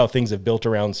and how things have built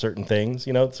around certain things,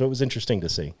 so it was interesting to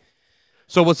see.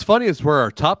 So what's funny is where our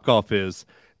Topgolf is,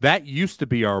 that used to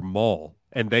be our mall,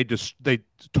 and they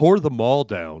tore the mall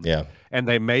down. Yeah. And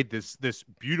they made this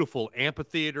beautiful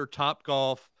amphitheater,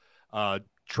 Topgolf.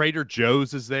 Trader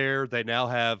Joe's is there. They now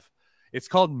have, it's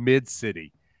called Mid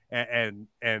City, and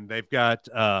they've got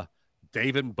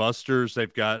Dave and Buster's.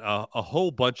 They've got a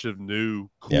whole bunch of new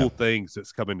cool things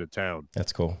that's coming to town.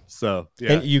 That's cool. So,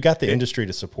 yeah. And you got the industry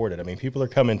to support it. I mean, people are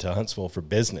coming to Huntsville for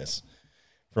business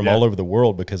from all over the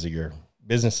world because of your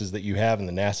businesses that you have and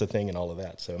the NASA thing and all of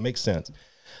that. So it makes sense.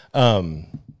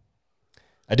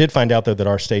 I did find out, though, that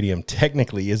our stadium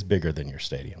technically is bigger than your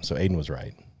stadium. So Aiden was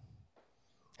right.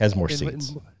 Has more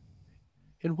seats.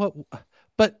 In what?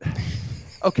 But...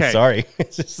 Okay. Sorry.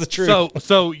 It's just the truth.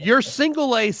 So your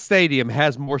single A stadium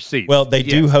has more seats. Well, they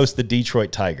do host the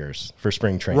Detroit Tigers for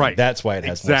spring training. Right. That's why it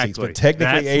has more seats. But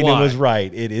technically, Aiden was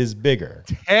right. It is bigger.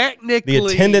 Technically. The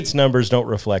attendance numbers don't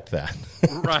reflect that.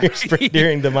 Right.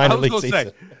 during the minor league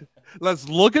season. Let's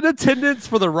look at attendance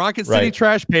for the Rocket City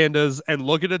Trash Pandas and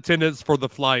look at attendance for the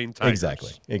Flying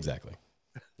Tigers. Exactly.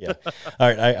 Yeah. All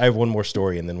right. I have one more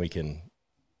story, and then we can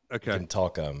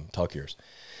talk yours.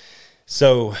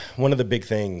 So one of the big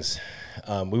things,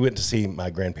 we went to see my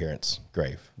grandparents'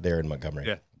 grave there in Montgomery.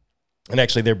 Yeah. And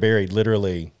actually they're buried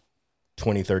literally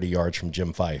 20, 30 yards from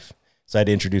Jim Fife. So I had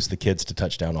to introduce the kids to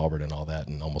Touchdown Auburn and all that,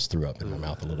 and almost threw up in my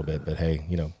mouth a little bit. But hey,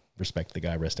 respect the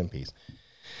guy, rest in peace.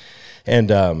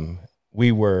 And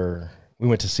we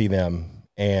went to see them,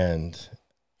 and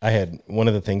I had one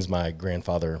of the things my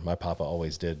papa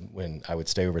always did when I would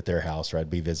stay over at their house or I'd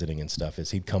be visiting and stuff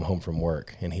is he'd come home from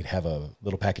work and he'd have a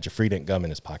little package of Free Dent gum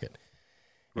in his pocket.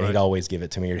 And he'd always give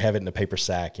it to me. He'd have it in a paper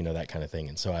sack, that kind of thing.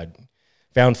 And so I'd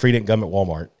found Free Dent gum at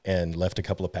Walmart and left a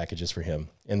couple of packages for him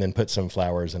and then put some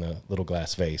flowers in a little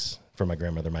glass vase for my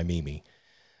grandmother, my Mimi,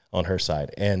 on her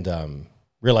side. And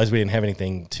realized we didn't have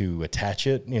anything to attach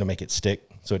it, make it stick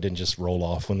so it didn't just roll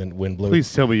off when the wind blew.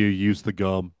 Please tell me you used the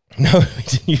gum. No, we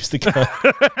didn't use the gum.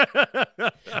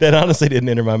 That honestly didn't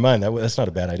enter my mind. That's not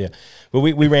a bad idea. But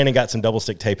we ran and got some double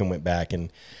stick tape and went back.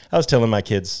 And I was telling my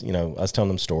kids, I was telling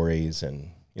them stories.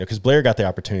 And, because Blair got the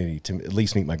opportunity to at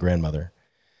least meet my grandmother.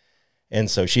 And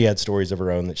so she had stories of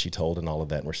her own that she told and all of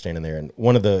that. And we're standing there. And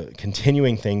one of the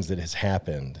continuing things that has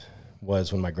happened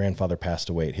was when my grandfather passed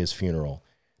away at his funeral,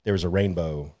 there was a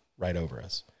rainbow right over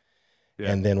us.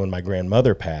 Yeah. And then when my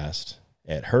grandmother passed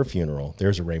at her funeral,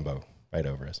 there's a rainbow right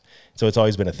over us. So it's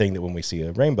always been a thing that when we see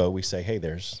a rainbow, we say, hey,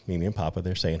 there's Mimi and Papa.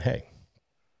 They're saying, hey.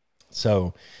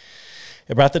 So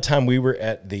about the time we were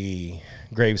at the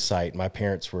grave site, my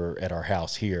parents were at our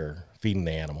house here feeding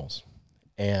the animals.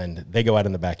 And they go out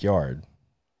in the backyard,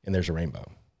 and there's a rainbow.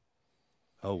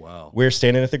 Oh, wow. We're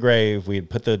standing at the grave. We had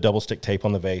put the double stick tape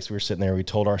on the vase. We were sitting there. We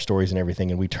told our stories and everything,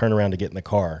 and we turn around to get in the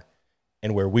car.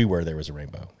 And where we were, there was a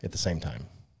rainbow at the same time.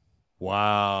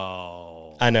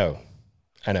 Wow. I know.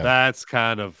 That's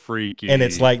kind of freaky. And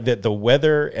it's like that the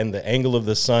weather and the angle of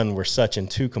the sun were such in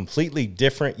two completely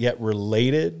different yet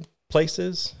related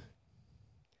places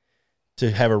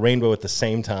to have a rainbow at the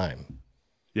same time.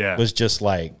 Yeah. Was just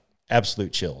like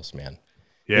absolute chills, man.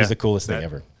 Yeah. It was the coolest thing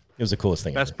ever. It was the coolest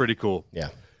thing That's ever. pretty cool. Yeah.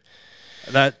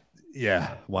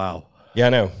 Wow. Yeah, I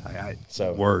know.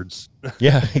 So words.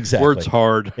 Yeah, exactly. Words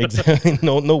hard. Exactly.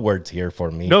 No words here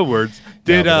for me. No words.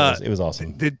 It was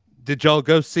awesome. Did y'all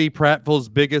go see Prattville's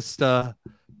biggest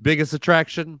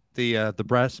attraction,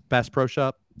 the Bass Pro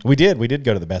Shop? We did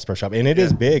go to the Bass Pro Shop, and it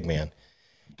is big, man.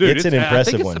 Dude, it's an impressive I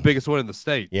think it's one. the biggest one in the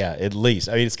state. Yeah, at least.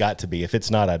 I mean, it's got to be. If it's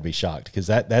not, I'd be shocked because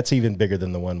that's even bigger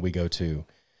than the one we go to.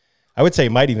 I would say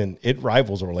it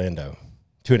rivals Orlando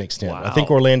to an extent. Wow. I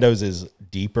think Orlando's is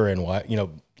deeper and wide,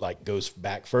 like goes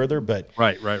back further, but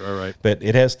right. But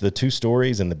it has the 2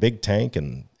 stories and the big tank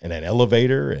and an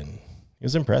elevator, and it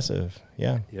was impressive.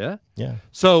 Yeah.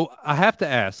 So I have to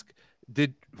ask,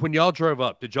 when y'all drove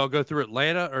up, did y'all go through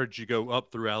Atlanta or did you go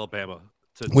up through Alabama?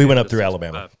 We went up through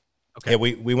Alabama. Okay. Yeah,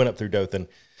 we went up through Dothan.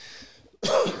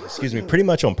 Excuse me, pretty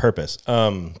much on purpose.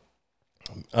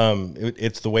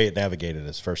 It's the way it navigated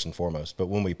us first and foremost. But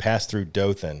when we passed through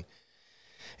Dothan,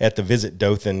 at the Visit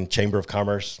Dothan Chamber of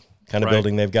Commerce kind of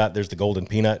building they've got, there's the Golden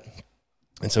Peanut.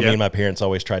 And so me and my parents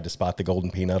always tried to spot the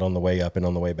Golden Peanut on the way up and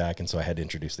on the way back. And so I had to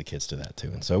introduce the kids to that too.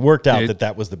 And so it worked out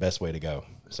that was the best way to go.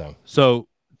 So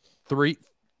three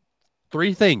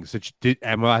things that you did.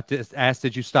 I'm about to ask,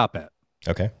 did you stop at?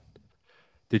 Okay.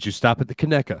 Did you stop at the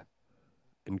Conecuh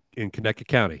in Conecuh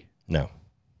County? No.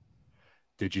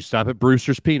 Did you stop at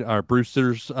Brewster's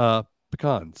pecans?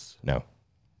 No.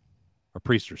 Or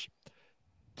Priesters?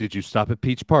 Did you stop at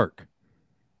Peach Park?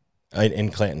 In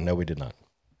Clanton? No, we did not.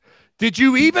 Did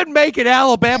you even make an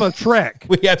Alabama trek?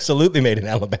 We absolutely made an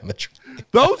Alabama trek.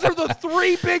 Those are the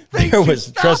 3 big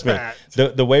things. Trust me,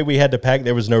 the way we had to pack,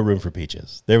 there was no room for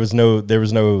peaches. There was no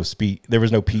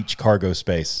peach cargo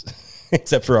space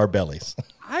except for our bellies.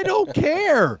 I don't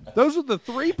care. Those are the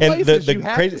 3 places you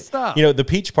have to stop. The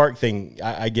Peach Park thing,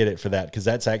 I get it for that because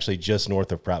that's actually just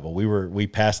north of Prattville. We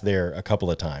passed there a couple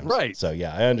of times. Right. So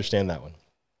yeah, I understand that one.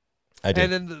 I do.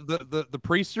 And then the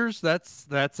Priesters,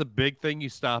 that's a big thing you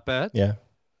stop at. Yeah.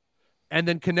 And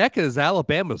then Conecuh is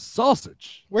Alabama's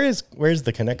sausage. Where's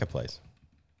the Conecuh place?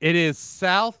 It is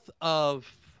south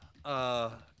of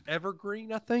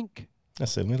Evergreen, I think.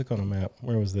 Let's see. Let me look on a map.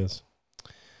 Where was this?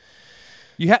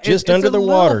 It's under the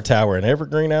water tower in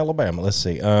Evergreen, Alabama. Let's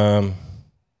see.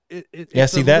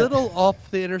 It's a little off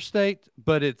the interstate,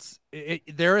 but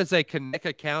there is a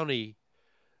Conecuh County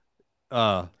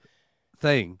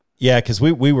thing. Yeah, because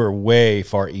we were way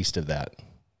far east of that,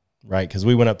 right? Because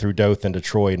we went up through Dothan to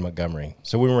Troy and Montgomery,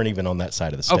 so we weren't even on that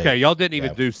side of the state. Okay, y'all didn't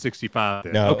even do 65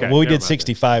 then. No, okay, well, we did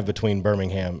 65 between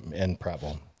Birmingham and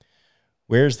Prattville.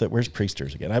 Where's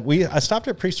Priesters again? I stopped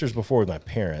at Priesters before with my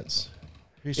parents.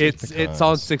 It's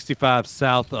on 65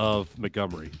 south of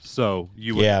Montgomery, so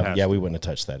you wouldn't we wouldn't have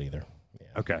touched that either. Yeah.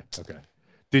 Okay.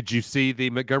 Did you see the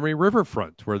Montgomery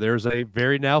Riverfront where there's a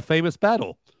very now famous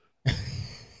battle?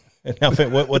 Now,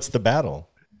 what's the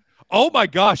battle? Oh my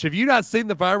gosh! Have you not seen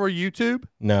the viral YouTube?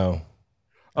 No.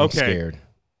 I'm scared.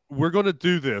 We're gonna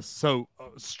do this. So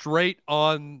straight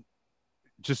on,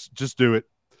 just do it.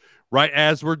 Right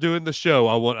as we're doing the show,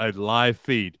 I want a live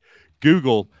feed.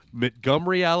 Google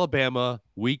Montgomery, Alabama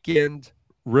weekend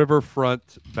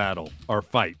riverfront battle or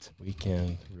fight.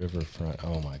 Weekend Riverfront.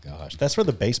 Oh my gosh, that's where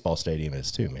the baseball stadium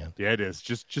is too, man. Yeah, it is.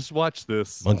 Just watch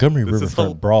this. Montgomery This is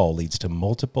Riverfront brawl leads to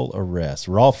multiple arrests.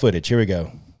 Raw footage. Here we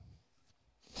go.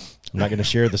 I'm not going to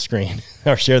share the screen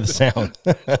or share the sound.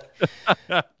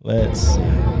 Let's see.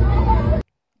 Let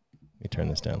me turn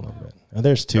this down a little bit. Oh,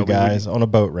 there's two guys on a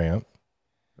boat ramp.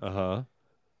 Uh-huh.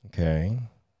 Okay.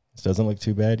 This doesn't look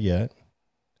too bad yet.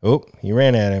 Oh, he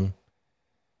ran at him.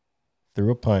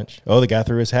 Threw a punch. Oh, the guy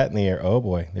threw his hat in the air. Oh,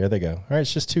 boy. There they go. All right,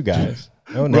 it's just two guys.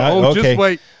 Oh, no. Okay. Just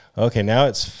wait. Okay, now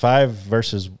it's 5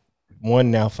 versus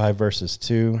 1, now 5 versus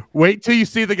 2. Wait till you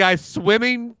see the guy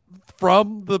swimming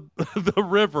from the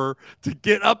river to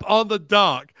get up on the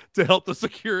dock to help the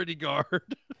security guard.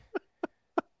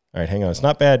 All right, hang on. It's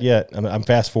not bad yet. I'm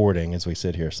fast forwarding as we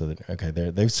sit here. So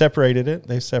that they've separated it.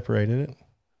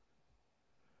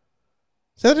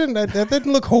 So that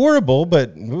didn't look horrible,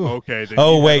 but ooh. Okay.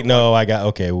 Oh wait, no, I got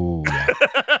okay. Ooh, yeah.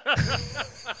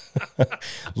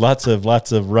 lots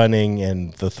of running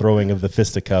and the throwing of the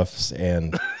fisticuffs,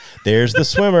 and there's the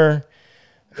swimmer.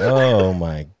 Oh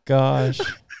my gosh!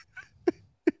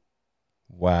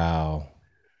 Wow.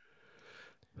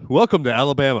 Welcome to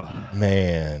Alabama.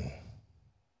 Man,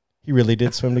 he really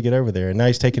did swim to get over there, and now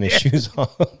he's taking his shoes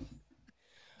off.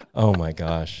 Oh my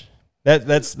gosh,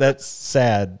 that's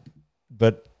sad,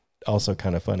 but also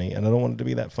kind of funny, and I don't want it to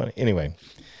be that funny. Anyway,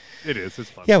 it is. It's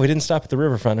fun. Yeah, we didn't stop at the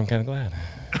riverfront. I'm kind of glad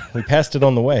we passed it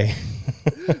on the way.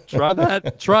 Try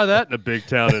that in a big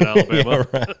town in Alabama.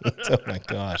 Yeah, right. Oh my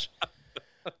gosh,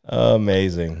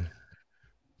 amazing.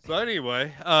 So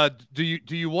anyway, do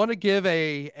you want to give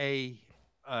a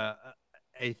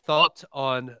thought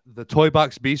on the Toy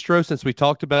Box Bistro since we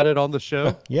talked about it on the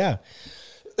show? Yeah,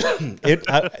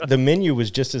 the menu was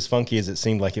just as funky as it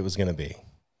seemed like it was going to be.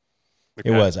 Okay.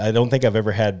 It was. I don't think I've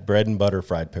ever had bread and butter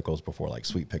fried pickles before, like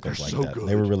sweet pickles. They're like so that. Good.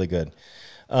 They were really good.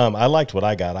 I liked what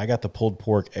I got. I got the pulled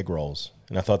pork egg rolls,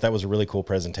 and I thought that was a really cool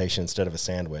presentation instead of a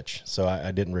sandwich. So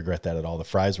I didn't regret that at all. The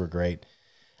fries were great.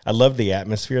 I loved the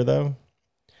atmosphere, though.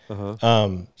 Uh-huh.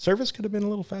 Service could have been a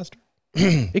little faster.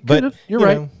 It could have. You're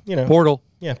right. Portal.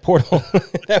 Yeah, portal.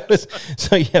 That was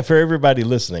so. Yeah, for everybody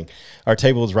listening, our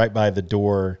table was right by the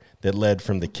door that led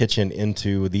from the kitchen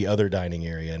into the other dining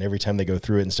area. And every time they go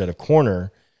through it, instead of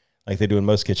corner, like they do in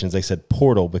most kitchens, they said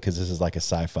portal because this is like a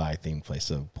sci-fi themed place.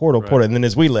 So portal. And then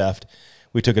as we left,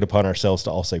 we took it upon ourselves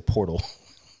to all say portal.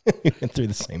 We went through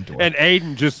the same door. And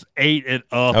Aiden just ate it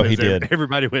up. Oh, he did.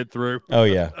 Everybody went through. Oh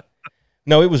yeah.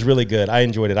 No, it was really good. I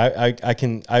enjoyed it. I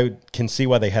can see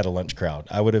why they had a lunch crowd.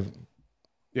 I would have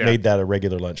made that a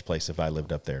regular lunch place if I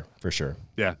lived up there for sure.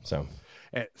 Yeah. So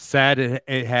sad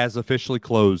it has officially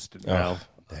closed now.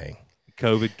 Oh, dang.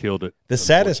 COVID killed it. The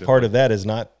saddest part of that is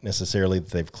not necessarily that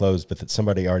they've closed, but that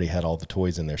somebody already had all the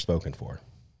toys in there spoken for.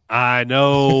 I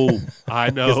know.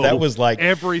 Because that was like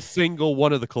every single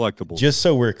one of the collectibles. Just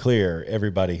so we're clear,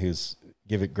 everybody who's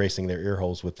gracing their ear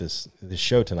holes with this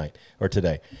show tonight or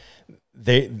today,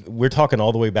 we're talking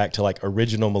all the way back to like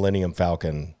original Millennium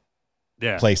Falcon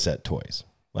playset toys.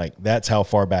 Like that's how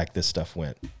far back this stuff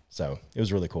went. So it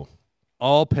was really cool.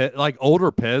 All like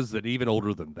older Pez that even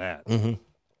older than that. Mm-hmm.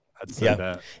 I'd say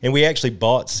that. And we actually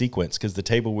bought Sequence because the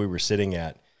table we were sitting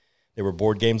at, there were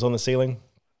board games on the ceiling.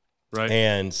 Right.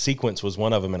 And Sequence was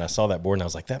one of them. And I saw that board and I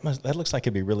was like, that looks like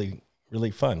it'd be really,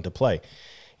 really fun to play.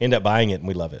 End up buying it and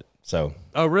we love it. So.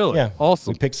 Oh, really? Yeah.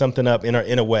 Awesome. We picked something up in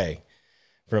a way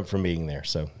from being there.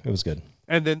 So it was good.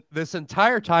 And then this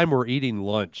entire time we're eating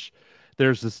lunch,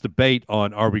 there's this debate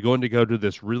on, are we going to go to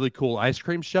this really cool ice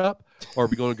cream shop or are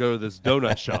we going to go to this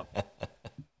donut shop?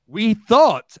 We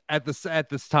thought at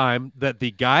this time that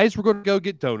the guys were going to go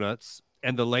get donuts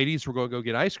and the ladies were going to go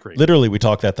get ice cream. Literally, we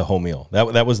talked that the whole meal.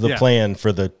 That was the plan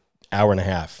for the hour and a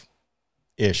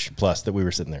half-ish plus that we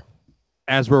were sitting there.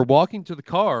 As we're walking to the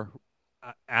car,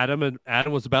 Adam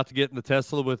was about to get in the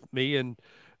Tesla with me and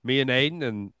Aiden,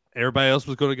 and everybody else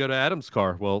was going to go to Adam's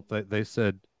car. Well,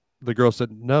 the girl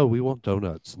said, no, we want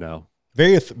donuts now.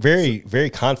 Very, very,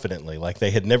 very confidently, like they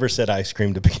had never said ice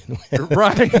cream to begin with.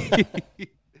 Right.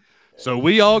 So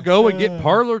we all go and get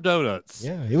Parlor Donuts.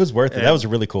 Yeah, it was worth it. That was a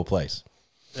really cool place.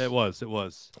 It was.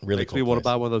 Really Makes cool me want to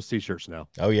place. buy one of those T-shirts now.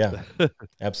 Oh, yeah.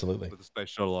 Absolutely. With the space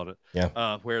shuttle on it.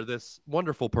 Yeah. Where this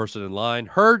wonderful person in line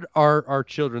heard our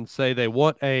children say they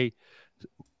want a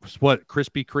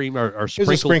Krispy Kreme or It was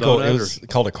a sprinkle. donut, It was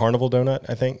called a carnival donut,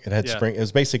 I think. It had Yeah. It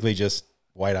was basically just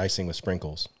white icing with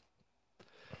sprinkles.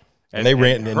 And they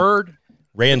ran to it.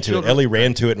 Ellie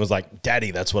ran Right. to it and was like, Daddy,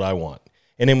 that's what I want.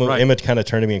 And Emma kind of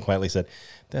turned to me and quietly said,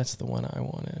 that's the one I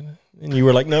wanted. And you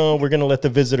were like, no, we're going to let the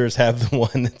visitors have the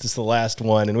one that's the last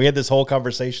one. And we had this whole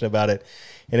conversation about it.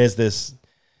 And as this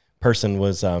person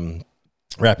was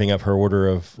wrapping up her order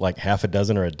of like half a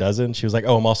dozen or a dozen, she was like,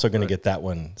 oh, I'm also going to get that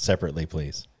one separately,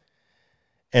 please.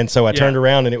 And so I turned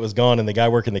around and it was gone. And the guy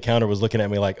working the counter was looking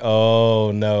at me like,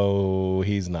 oh, no,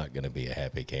 he's not going to be a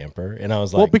happy camper. And I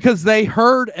was like, well, because they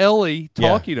heard Ellie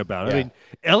talking about it. I mean,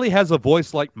 Ellie has a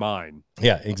voice like mine.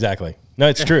 Yeah, exactly. No,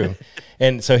 it's true.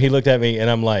 And so he looked at me and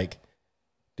I'm like,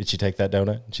 did she take that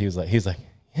donut? And he's like,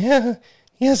 yeah,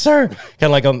 yes, sir. Kind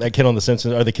of like on that kid on The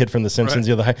Simpsons, or the kid from The Simpsons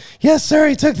the other day. Yes, sir,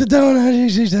 he took the donut.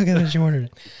 She took it and she ordered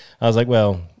it. I was like,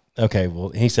 well, okay. Well,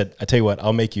 he said, I tell you what,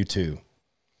 I'll make you two.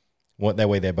 That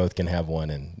way they both can have one,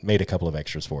 and made a couple of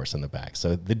extras for us in the back.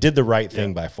 So they did the right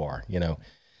thing by far, you know.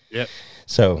 Yep.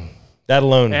 So that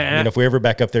alone, if we ever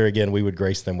back up there again, we would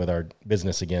grace them with our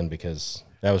business again, because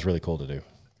that was really cool to do.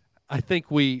 I think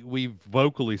we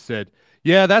vocally said,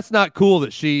 yeah, that's not cool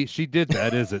that she did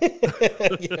that, is it?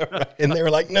 Yeah, right. And they were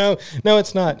like, no,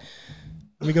 it's not.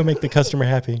 Let me go make the customer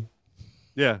happy.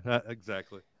 Yeah,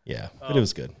 exactly. Yeah, but it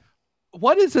was good.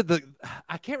 What is it that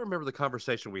I can't remember the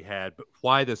conversation we had, but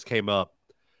why this came up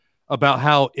about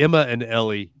how Emma and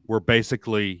Ellie were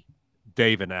basically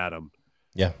Dave and Adam.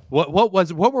 Yeah. What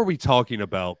were we talking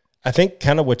about? I think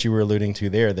kind of what you were alluding to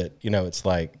there, that, you know, it's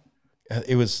like,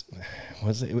 it was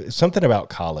something about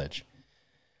college.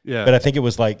 Yeah. But I think it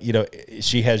was like, you know,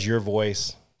 she has your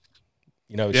voice,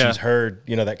 you know, she's heard,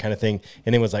 you know, that kind of thing.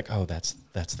 And it was like, oh, that's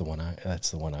the one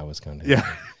I was going to do.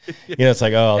 Yeah. You know, it's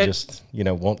like, oh, I'll just, you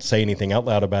know, won't say anything out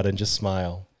loud about it and just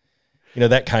smile, you know,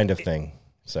 that kind of thing.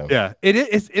 So, yeah,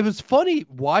 it was funny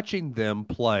watching them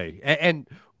play. And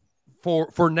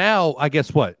for now, I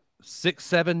guess what,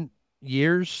 6-7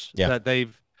 years that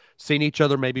they've seen each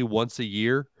other maybe once a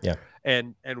year. Yeah.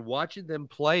 And watching them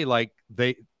play like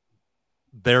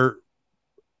they're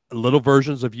little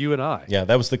versions of you and I. Yeah,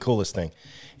 that was the coolest thing.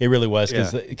 It really was,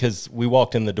 because we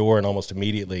walked in the door and almost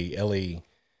immediately Ellie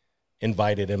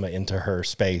invited Emma into her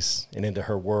space and into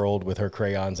her world with her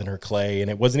crayons and her clay,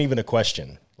 and it wasn't even a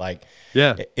question. Like,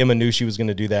 Emma knew she was going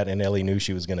to do that, and Ellie knew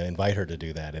she was going to invite her to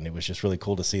do that, and it was just really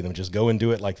cool to see them just go and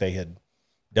do it like they had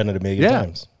done it a million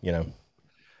times. You know,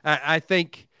 I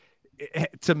think,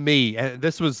 to me,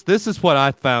 this is what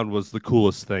I found was the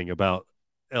coolest thing about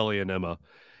Ellie and Emma.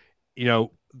 You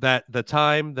know, that the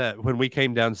time that when we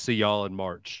came down to see y'all in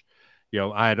March, you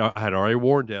know, I had already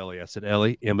warned Ellie. I said,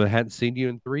 Ellie, Emma hadn't seen you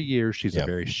in 3 years. She's a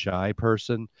very shy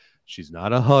person. She's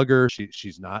not a hugger.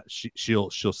 She'll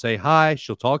say hi.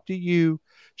 She'll talk to you.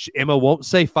 Emma won't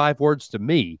say 5 words to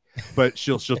me, but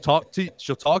she'll talk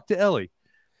to Ellie.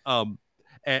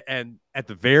 And at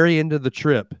the very end of the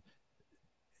trip,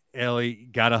 Ellie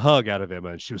got a hug out of Emma,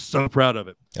 and she was so proud of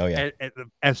it. Oh, yeah. And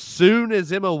as soon as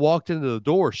Emma walked into the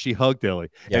door, she hugged Ellie.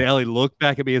 Yeah. And Ellie looked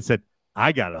back at me and said,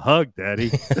 I got a hug, Daddy.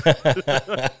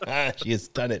 She has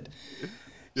done it.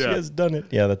 She has done it.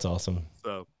 Yeah, that's awesome.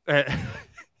 So,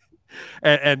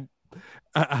 and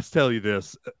I'll tell you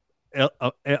this.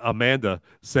 Amanda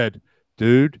said,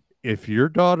 dude, if your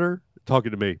daughter,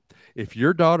 talking to me, if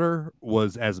your daughter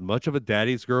was as much of a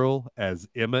daddy's girl as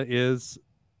Emma is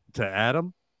to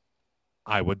Adam,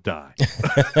 I would die.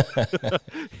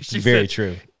 She's very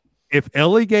true. If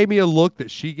Ellie gave me a look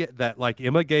that like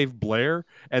Emma gave Blair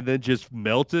and then just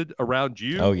melted around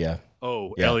you. Oh yeah.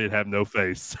 Ellie would have no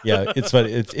face. Yeah, it's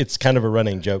funny. It's kind of a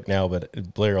running joke now,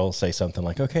 but Blair will say something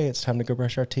like, okay, it's time to go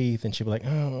brush our teeth. And she'll be like,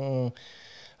 oh,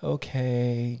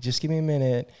 okay, just give me a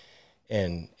minute.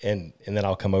 And then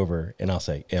I'll come over and I'll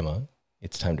say, Emma,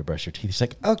 it's time to brush your teeth. She's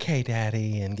like, okay,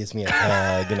 Daddy, and gives me a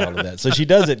hug and all of that. So she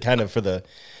does it kind of for the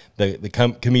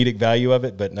comedic value of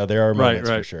it, but no, there are moments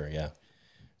for sure. Yeah,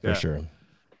 for sure.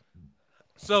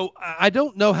 So I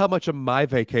don't know how much of my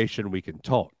vacation we can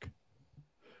talk,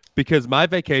 because my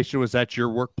vacation was at your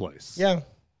workplace.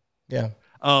 Yeah.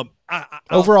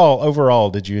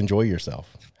 Overall, did you enjoy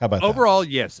yourself? How about overall?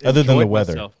 That? Yes. Other than the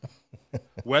weather.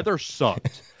 Weather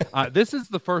sucked. This is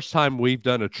the first time we've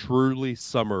done a truly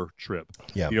summer trip.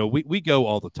 Yeah. You know, we go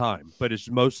all the time, but it's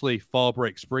mostly fall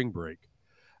break, spring break.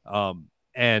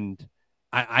 And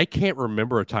I can't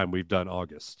remember a time we've done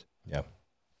August. Yeah.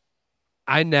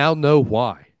 I now know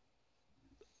why.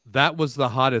 That was the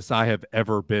hottest I have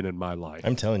ever been in my life.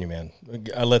 I'm telling you, man.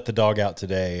 I let the dog out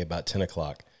today about 10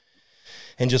 o'clock.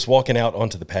 And just walking out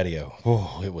onto the patio,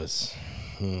 it was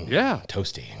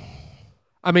toasty.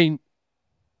 I mean,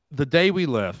 the day we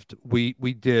left, we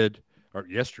did, or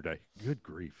yesterday, good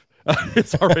grief.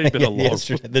 It's already been a long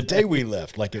yesterday, the day we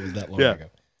left, like it was that long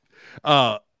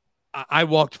ago. I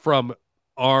walked from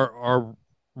our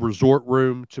resort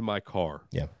room to my car.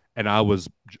 Yeah. and I was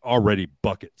already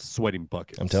sweating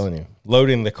buckets. I'm telling you,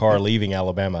 loading the car, leaving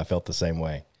Alabama, I felt the same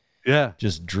way. Yeah.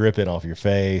 Just dripping off your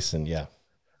face, and yeah.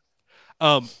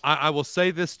 I will say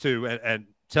this too, and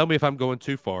tell me if I'm going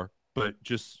too far, but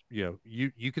just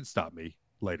you can stop me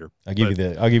later. I'll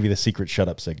give you the secret shut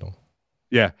up signal.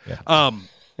 Yeah.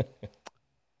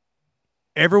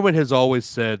 Everyone has always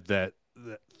said that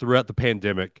throughout the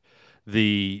pandemic,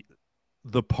 the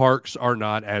parks are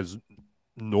not as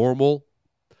normal.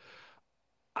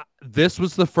 This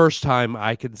was the first time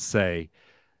I could say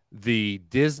the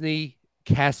Disney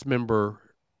cast member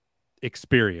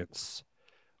experience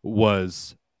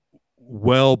was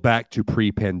well back to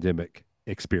pre-pandemic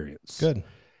experience. Good.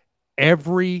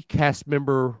 Every cast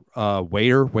member,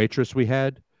 waitress we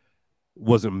had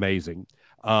was amazing.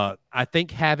 I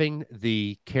think having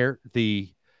the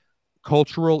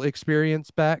cultural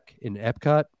experience back in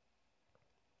Epcot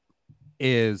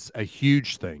is a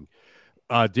huge thing.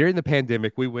 During the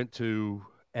pandemic, we went to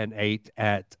and ate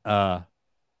at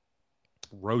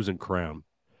Rose and Crown,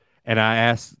 and I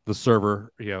asked the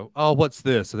server, oh, what's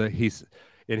this? And he's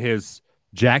in his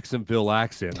Jacksonville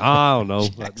accent. I don't know.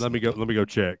 Let me go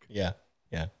check. Yeah.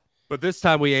 But this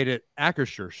time we ate at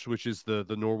Akershus, which is the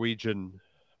Norwegian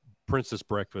princess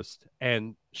breakfast,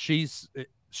 and she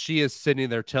is sitting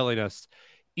there telling us,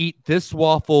 eat this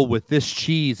waffle with this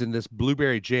cheese and this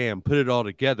blueberry jam, put it all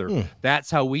together.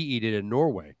 That's how we eat it in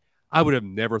Norway. I would have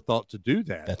never thought to do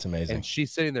that. That's amazing. And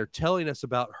she's sitting there telling us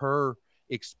about her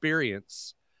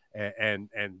experience and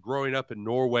growing up in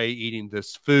Norway, eating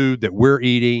this food that we're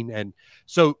eating. And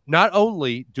so not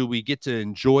only do we get to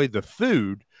enjoy the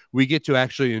food, we get to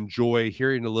actually enjoy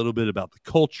hearing a little bit about the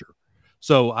culture.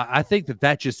 So I think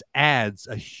that just adds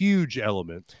a huge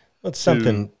element. It's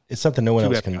something no one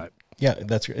else can. Yeah,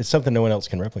 it's something no one else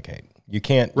can replicate. You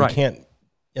can't.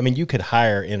 I mean, you could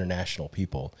hire international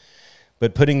people,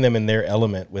 but putting them in their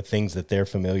element with things that they're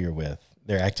familiar with,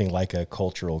 they're acting like a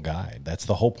cultural guide. That's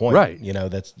the whole point, right?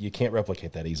 You can't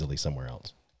replicate that easily somewhere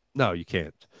else. No, you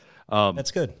can't.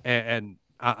 That's good. And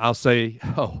I'll say,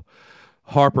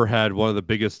 Harper had one of the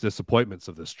biggest disappointments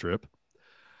of this trip.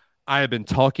 I have been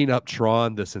talking up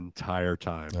Tron this entire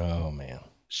time. Oh, man.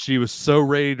 She was so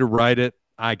ready to write it.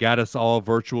 I got us all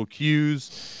virtual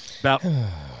queues. About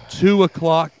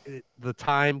 2:00, the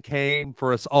time came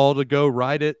for us all to go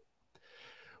write it.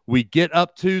 We get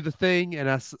up to the thing, and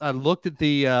I looked at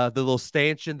the little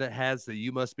stanchion that has the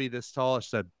 "You must be this tall." I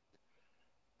said,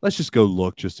 let's just go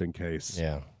look just in case.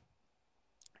 Yeah.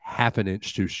 Half an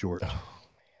inch too short. Oh,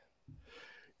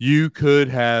 you could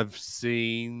have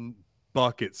seen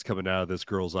buckets coming out of this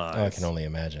girl's eyes. Oh, I can only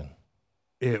imagine.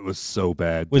 It was so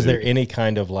bad. Was there any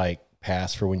kind of like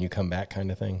pass for when you come back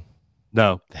kind of thing?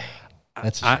 No. Dang,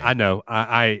 that's I know.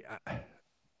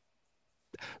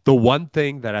 The one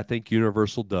thing that I think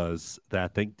Universal does that I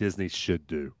think Disney should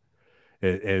do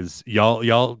is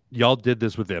y'all did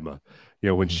this with Emma.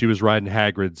 When she was riding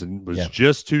Hagrid's and was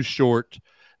just too short,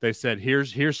 they said,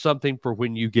 here's something for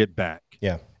when you get back.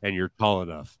 Yeah. And you're tall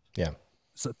enough. Yeah.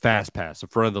 So fast pass, a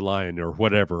front of the line or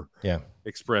whatever. Yeah.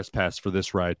 Express pass for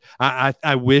this ride.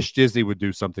 I wish Disney would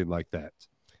do something like that.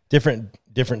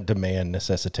 Different demand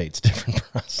necessitates different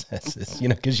processes,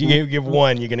 because you give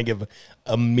one, you're going to give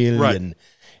a million. Right.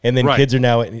 And then kids are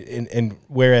now, and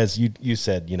whereas you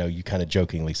said, you kind of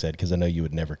jokingly said, because I know you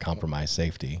would never compromise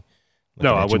safety.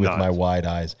 No, I would with not. My wide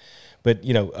eyes. But,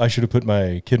 I should have put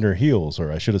my kid in her heels,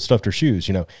 or I should have stuffed her shoes.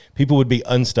 People would be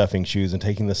unstuffing shoes and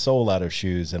taking the sole out of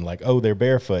shoes and like, oh, they're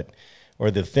barefoot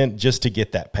or the thin, just to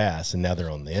get that pass. And now they're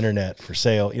on the internet for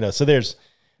sale, so there's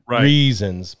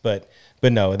reasons, but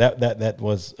no, that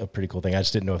was a pretty cool thing. I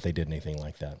just didn't know if they did anything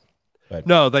like that. But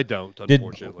no, they don't,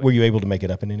 unfortunately. Were you able to make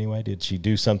it up in any way? Did she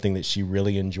do something that she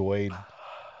really enjoyed?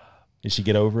 Did she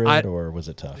get over it, or was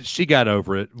it tough? She got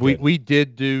over it. We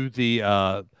did do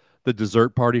the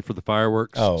dessert party for the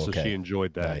fireworks. Oh, okay. So she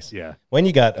enjoyed that. Nice. Yeah. When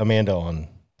you got Amanda on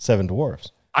Seven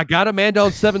Dwarfs. I got Amanda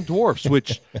on Seven Dwarfs,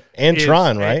 which and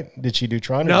Tron, right? Did she do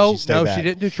Tron? No, did she stay back? She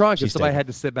didn't do Tron because somebody had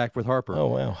to sit back with Harper. Oh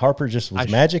wow, Harper just was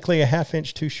magically a half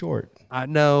inch too short. I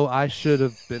know. I should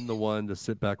have been the one to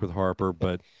sit back with Harper,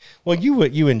 but well,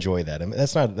 you enjoy that. I mean,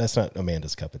 that's not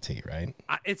Amanda's cup of tea, right?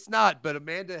 It's not. But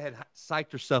Amanda had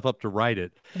psyched herself up to write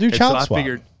it. Do child swap.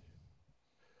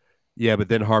 Yeah, but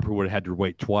then Harper would have had to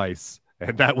wait twice,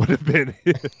 and that would have been.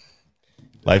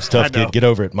 Life's tough, kid. Get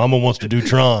over it. Mama wants to do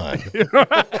Tron.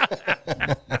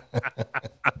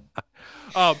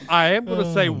 I am going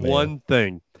to say one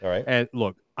thing. All right. And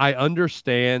look, I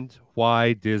understand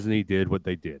why Disney did what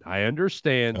they did. I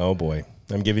understand. Oh, boy.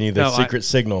 I'm giving you the secret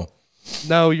signal.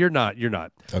 No, you're not. You're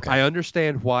not. Okay. I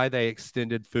understand why they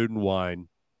extended Food and Wine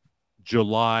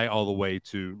July all the way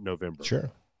to November.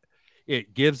 Sure.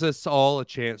 It gives us all a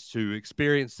chance to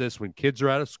experience this when kids are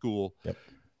out of school. Yep.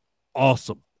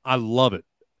 Awesome. I love it.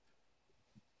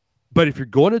 But if you're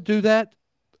going to do that,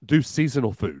 do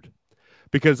seasonal food,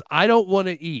 because I don't want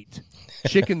to eat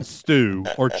chicken stew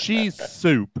or cheese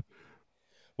soup.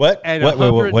 What? And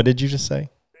What did you just say?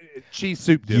 Cheese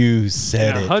soup dip. You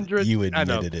said In it. 100 You I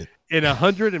know. admitted it. In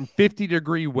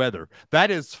 150-degree weather.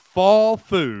 That is fall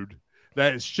food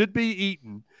that should be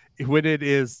eaten when it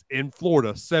is in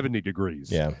Florida 70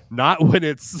 degrees. Yeah. Not when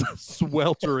it's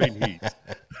sweltering heat.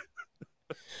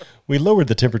 We lowered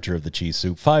the temperature of the cheese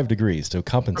soup 5 degrees to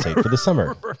compensate for the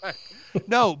summer. Right.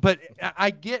 No, but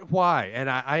I get why. And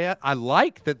I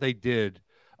like that they did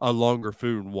a longer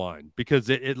food and wine, because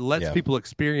it lets people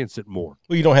experience it more.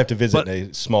 Well, you don't have to visit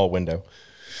in a small window.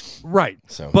 Right.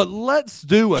 So, but let's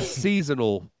do a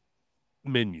seasonal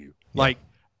menu. Like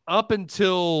up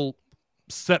until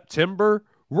September,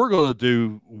 we're going to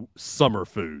do summer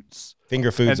foods.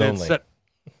 Finger foods only.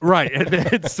 Right. And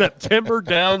then September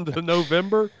down to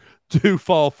November, do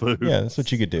fall food. Yeah, that's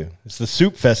what you could do. It's the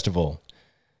soup festival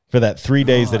for that 3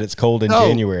 days that it's cold in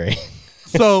January.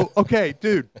 So, okay,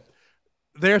 dude,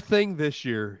 their thing this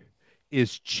year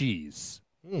is cheese.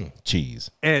 Cheese.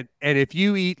 And if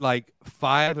you eat like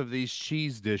 5 of these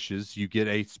cheese dishes, you get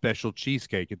a special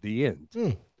cheesecake at the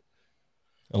end.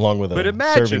 Along with but a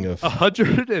imagine serving of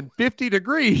 150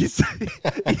 degrees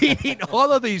eating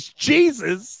all of these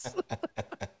cheeses.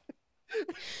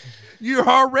 You're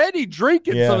already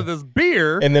drinking some of this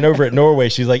beer. And then over at Norway,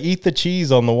 she's like, eat the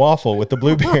cheese on the waffle with the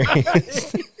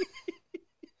blueberries.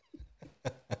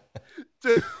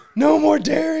 Dude. No more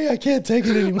dairy. I can't take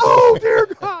it anymore. Oh, dear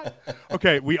God.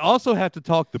 Okay, we also have to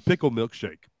talk the pickle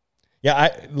milkshake.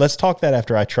 Yeah, let's talk that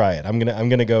after I try it. I'm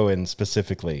gonna go and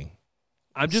specifically.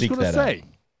 I'm just gonna say,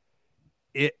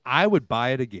 I would buy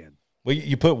it again. Well,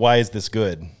 you put "Why is this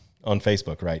good" on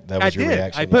Facebook, right? That was your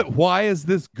reaction. I put "Why is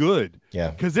this good?"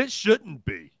 Yeah, because it shouldn't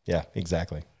be. Yeah,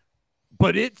 exactly.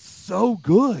 But it's so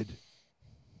good.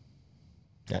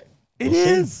 Yeah, it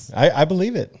is. I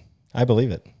believe it. I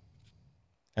believe it.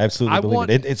 I absolutely believe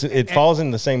it. It falls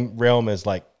in the same realm as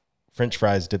like French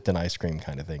fries dipped in ice cream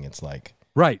kind of thing. It's like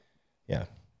right. Yeah.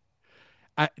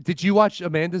 Did you watch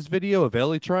Amanda's video of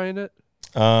Ellie trying it?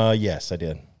 Yes, I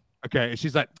did. Okay, and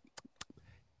she's like,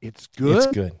 "It's good. It's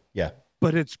good. Yeah,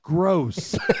 but it's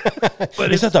gross.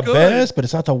 But it's not the best, but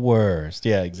it's not the worst.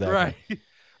 Yeah, exactly. Right.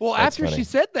 Well, That's after she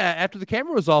said that, after the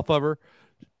camera was off of her,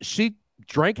 she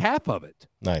drank half of it.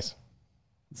 Nice.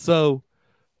 So,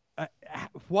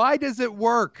 why does it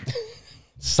work?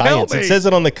 Science. It says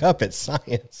it on the cup. It's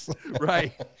science.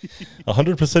 Right.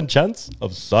 100% chance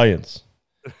of science.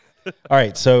 All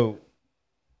right, so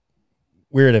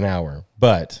we're at an hour,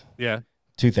 but yeah,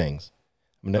 2 things.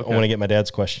 I want to get my dad's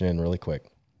question in really quick,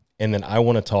 and then I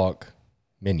want to talk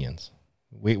Minions.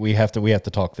 We have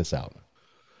to talk this out.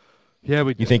 Yeah,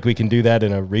 we do. You think we can do that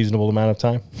in a reasonable amount of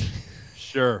time?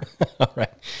 Sure. All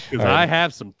right. Because I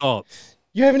have some thoughts.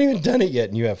 You haven't even done it yet,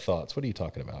 and you have thoughts. What are you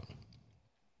talking about?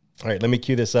 All right, let me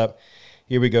cue this up.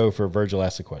 Here we go for Virgil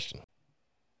Ask a Question.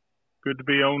 Good to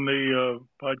be on the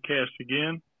podcast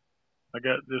again. I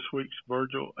got this week's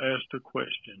Virgil Asked a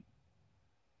Question.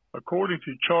 According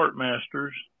to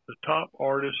Chartmasters, the top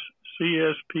artist,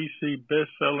 CSPC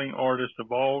best-selling artists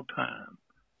of all time,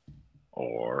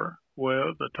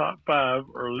 the top 5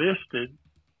 are listed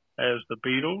as the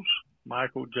Beatles,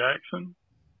 Michael Jackson,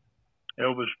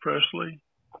 Elvis Presley,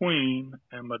 Queen,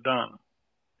 and Madonna.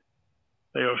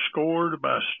 They are scored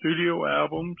by studio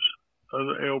albums,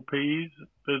 other LPs,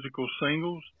 physical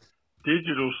singles,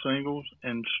 digital singles,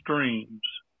 and streams.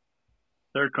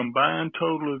 Their combined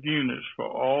total of units for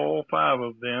all 5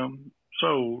 of them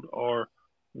sold are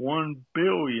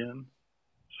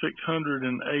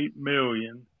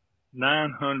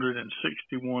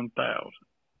 1,608,961,000.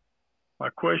 My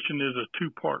question is a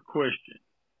 2-part question.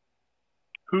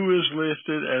 Who is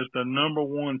listed as the number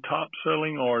 1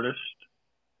 top-selling artist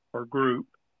or group,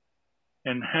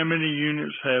 and how many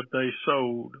units have they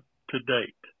sold to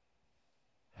date?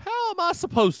 How am I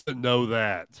supposed to know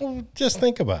that? Well, just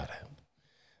think about it.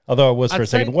 Although I was for a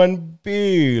second, 1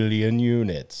 billion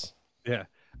units. Yeah.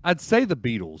 I'd say the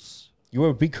Beatles. You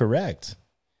would be correct.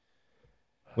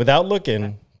 Without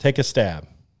looking, take a stab.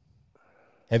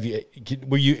 If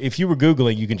you were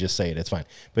Googling, you can just say it. It's fine.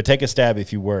 But take a stab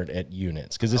if you weren't at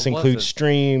units, because this includes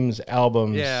streams,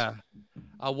 albums. Yeah.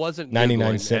 I wasn't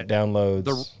 99-cent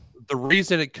downloads. The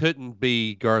reason it couldn't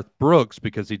be Garth Brooks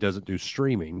because he doesn't do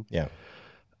streaming. Yeah.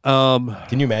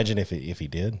 Can you imagine if he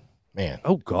did? Man.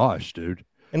 Oh gosh, dude.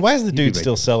 And why is the dude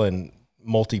still selling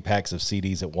multi-packs of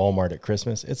CDs at Walmart at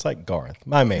Christmas. It's like Garth,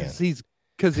 my man.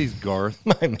 Because he's Garth.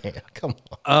 My man, come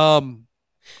on.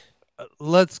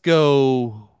 Let's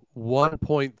go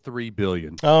 1.3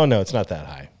 billion. Oh, no, it's not that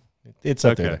high. It's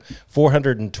up there.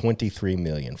 423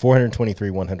 million. 423,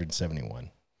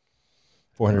 171.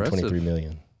 423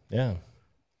 million. Yeah.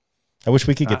 I wish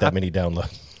we could get that many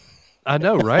downloads. I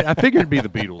know, right? I figured it'd be the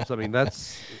Beatles. I mean,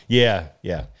 that's... Yeah.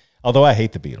 Although I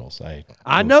hate the Beatles.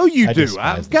 I know you do.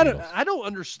 Beatles. I don't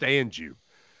understand you.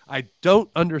 I don't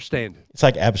understand it. It's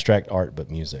like abstract art,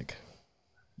 but music.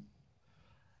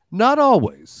 Not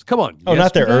always. Come on. Oh,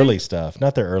 not their early stuff.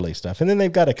 And then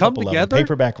they've got a couple of them. Together?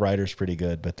 Paperback Writer's pretty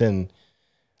good, but then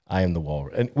I Am the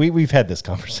Walrus. And we've had this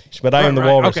conversation, but I Am the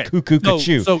Walrus, okay. Cuckoo.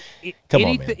 So Come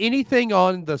on, man. anything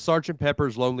on the Sgt.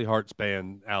 Pepper's Lonely Hearts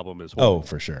Band album is horrible. Oh,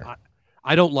 for sure.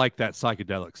 I don't like that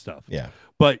psychedelic stuff. Yeah.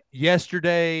 But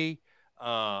yesterday,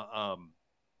 not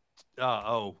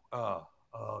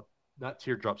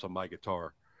Teardrops on My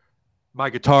Guitar. My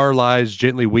Guitar Lies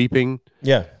Gently Weeping.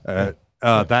 Yeah.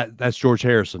 That's George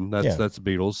Harrison. That's the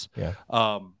Beatles. Yeah.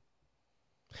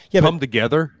 Come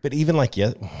Together. But even like,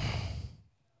 it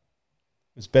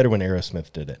was better when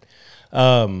Aerosmith did it.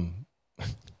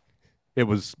 It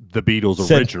was the Beatles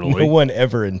said originally. No one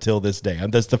ever until this day.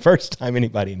 That's the first time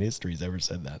anybody in history has ever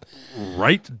said that.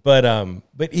 Right. But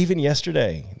even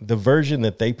yesterday, the version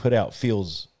that they put out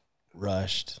feels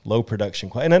rushed, low production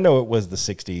quality. And I know it was the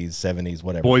 60s, 70s,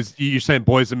 whatever. You're saying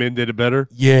Boys and Men did it better?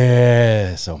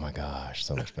 Yes. Oh my gosh,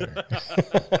 so much better.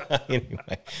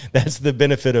 Anyway, that's the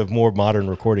benefit of more modern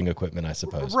recording equipment, I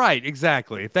suppose. Right,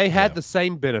 exactly. If they had the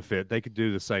same benefit, they could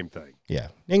do the same thing. Yeah.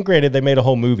 And granted, they made a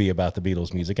whole movie about the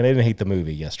Beatles music, and I didn't hate the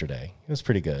movie yesterday. It was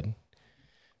pretty good.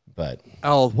 But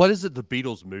what is it? The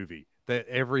Beatles movie that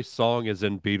every song is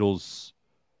in Beatles.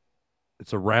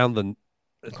 It's around the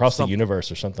Across the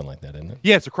Universe or something like that, isn't it?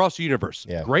 Yeah, it's Across the Universe.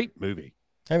 Yeah. Great movie.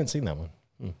 I haven't seen that one.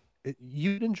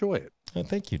 You'd enjoy it. Oh,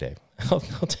 thank you, Dave. I'll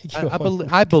take you.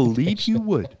 I believe you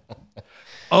would.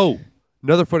 Oh,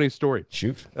 another funny story.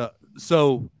 Shoot.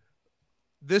 So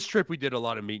this trip we did a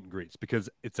lot of meet and greets because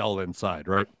it's all inside,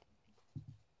 right?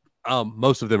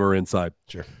 Most of them are inside.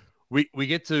 Sure. We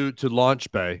get to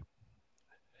Launch Bay,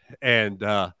 and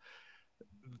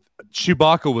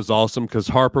Chewbacca was awesome because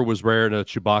Harper was wearing a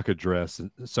Chewbacca dress,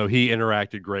 and so he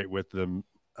interacted great with them,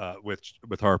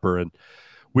 with Harper. And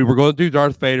we were going to do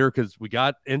Darth Vader because we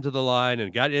got into the line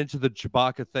and got into the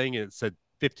Chewbacca thing, and it said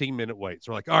 15-minute wait.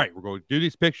 So we're like, all right, we're going to do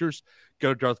these pictures,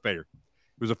 go to Darth Vader.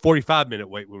 It was a 45-minute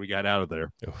wait when we got out of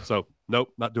there. So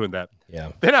nope, not doing that.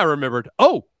 Yeah. Then I remembered,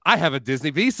 I have a Disney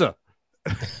Visa,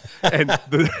 and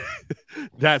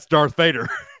that's Darth Vader.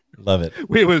 Love it.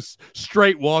 It was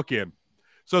straight walk-in.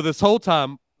 So this whole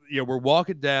time, we're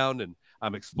walking down and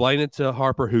I'm explaining to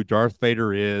Harper who Darth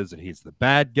Vader is, and he's the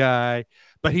bad guy,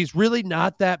 but he's really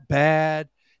not that bad.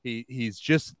 He's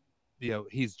just,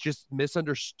 he's just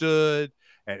misunderstood,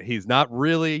 and he's not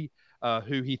really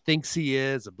who he thinks he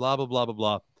is, and blah, blah, blah, blah,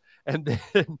 blah. And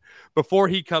then before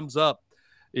he comes up,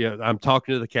 I'm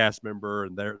talking to the cast member,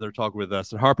 and they're talking with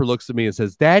us, and Harper looks at me and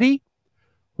says, "Daddy,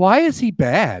 why is he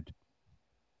bad?"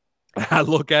 I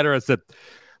look at her and said,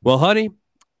 "Well, honey,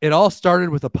 it all started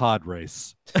with a pod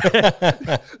race."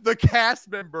 The cast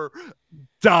member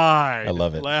died. I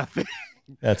love it. Laughing.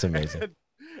 That's amazing.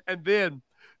 And then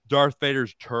Darth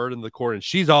Vader's turn in the corner, and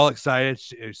she's all excited.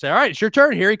 She say, "All right, it's your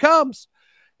turn. Here he comes."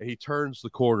 And he turns the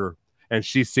corner, and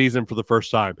she sees him for the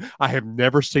first time. I have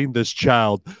never seen this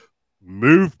child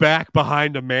move back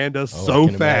behind Amanda so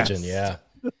fast. Imagine, yeah.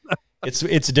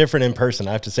 It's different in person.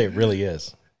 I have to say, it really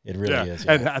is. It really is.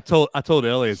 Yeah. And I told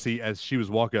Ellie as she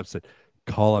was walking up, said,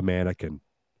 "Call a mannequin."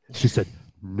 She said,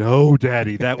 "No,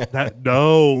 Daddy, that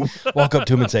no." Walk up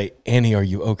to him and say, "Annie, are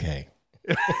you okay?"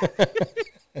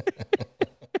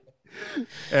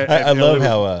 I love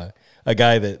how a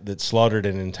guy that slaughtered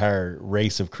an entire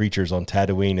race of creatures on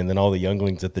Tatooine, and then all the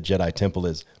younglings at the Jedi Temple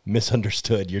is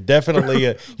misunderstood. You're definitely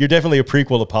a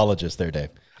prequel apologist there, Dave.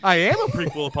 I am a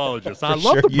prequel apologist. I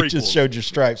love the prequels. You just showed your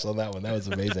stripes on that one. That was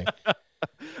amazing.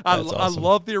 Awesome. I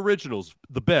love the originals,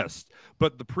 the best,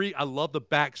 but I love the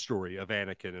backstory of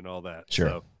Anakin and all that. Sure,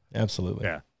 so, absolutely.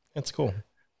 Yeah, that's cool.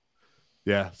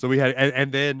 Yeah, so we had,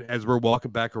 and then as we're walking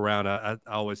back around, I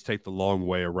always take the long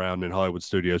way around in Hollywood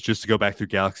Studios just to go back through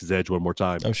Galaxy's Edge one more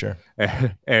time. Oh, sure.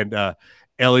 And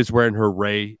Ellie's wearing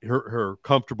her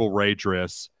comfortable Rey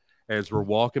dress. As we're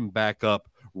walking back up,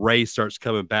 Rey starts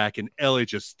coming back, and Ellie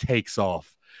just takes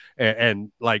off.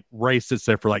 And like Rey sits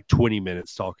there for like 20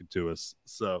 minutes talking to us.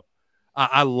 So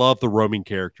I love the roaming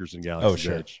characters in Galaxy's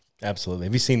Edge. Absolutely.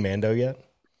 Have you seen Mando yet?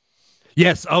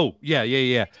 Yes. Oh,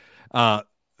 yeah.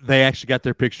 They actually got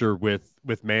their picture with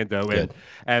with Mando. Good.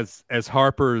 And as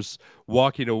Harper's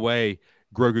walking away,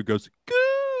 Grogu goes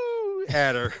goo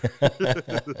at her.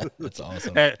 That's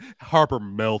awesome. And Harper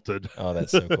melted. Oh,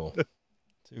 that's so cool.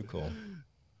 Too cool.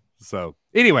 So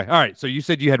anyway, all right. So you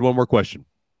said you had one more question.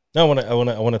 No, I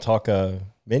want to talk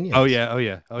Minions. Oh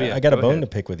yeah. I got a Go bone ahead. to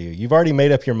pick with you. You've already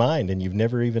made up your mind, and you've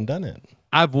never even done it.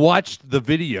 I've watched the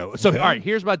video. So Okay. all right,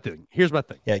 here's my thing.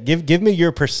 Yeah, give me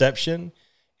your perception,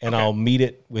 and Okay. I'll meet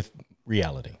it with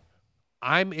reality.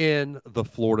 I'm in the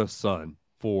Florida sun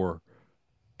for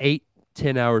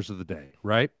 8-10 hours of the day,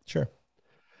 right? Sure.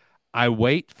 I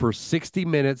wait for 60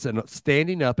 minutes and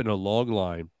standing up in a long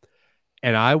line,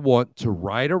 and I want to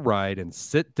ride a ride and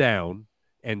sit down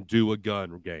and do a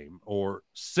gun game, or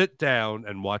sit down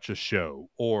and watch a show,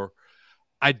 or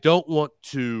I don't want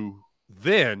to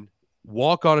then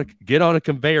get on a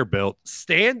conveyor belt,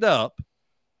 stand up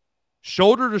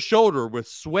shoulder to shoulder with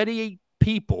sweaty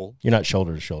people. You're not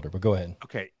shoulder to shoulder, but go ahead.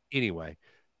 Okay. Anyway,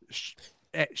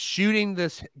 shooting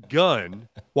this gun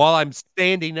while I'm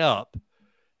standing up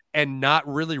and not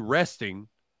really resting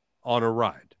on a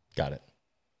ride. Got it.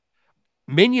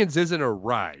 Minions isn't a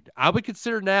ride. I would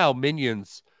consider now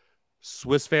Minions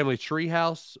Swiss Family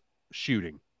Treehouse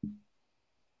shooting.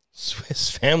 Swiss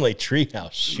Family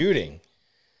Treehouse shooting.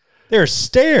 There are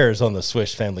stairs on the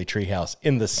Swiss Family Treehouse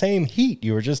in the same heat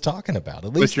you were just talking about.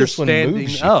 At least But you're this one standing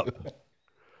moves you. up.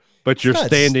 But you're Not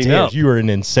standing stairs. up. You are an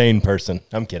insane person.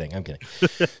 I'm kidding.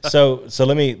 So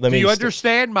let me. Do you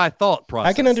understand my thought process?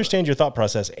 I can understand your thought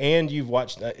process, and you've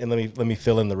watched. And let me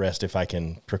fill in the rest if I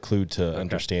can preclude to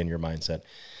understand your mindset.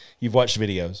 You've watched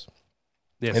videos,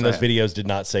 Yes, and I those have. videos did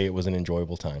not say it was an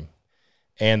enjoyable time.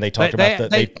 And they talked They,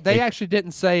 about they actually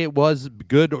didn't say it was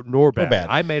good nor bad. bad.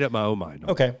 I made up my own mind.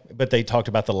 okay, but they talked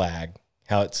about the lag,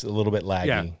 how it's a little bit laggy.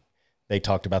 Yeah. They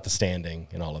talked about the standing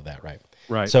and all of that, right?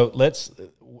 Right. So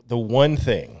the one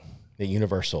thing that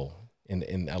Universal,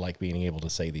 and I like being able to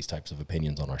say these types of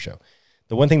opinions on our show,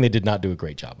 the one thing they did not do a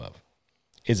great job of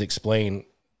is explain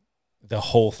the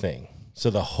whole thing. So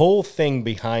the whole thing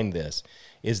behind this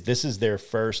is their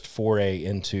first foray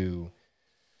into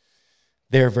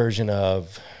their version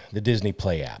of the Disney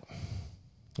Play app.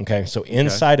 Okay, so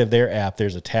inside of their app,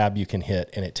 there's a tab you can hit,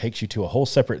 and it takes you to a whole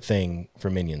separate thing for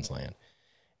Minions Land.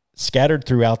 Scattered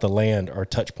throughout the land are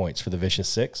touch points for the Vicious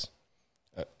Six,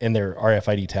 and there are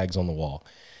RFID tags on the wall.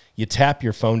 You tap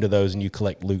your phone to those, and you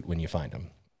collect loot when you find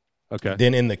them. Okay.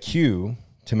 Then in the queue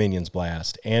to Minions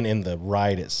Blast and in the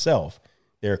ride itself,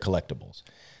 there are collectibles.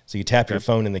 So you tap your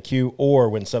phone in the queue, or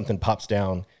when something pops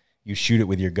down, you shoot it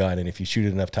with your gun, and if you shoot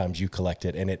it enough times, you collect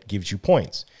it, and it gives you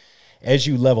points. As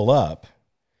you level up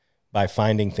by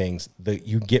finding things,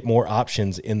 you get more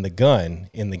options in the gun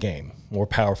in the game, more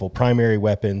powerful primary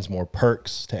weapons, more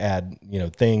perks to add,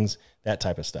 things, that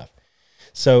type of stuff.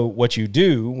 So what you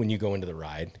do when you go into the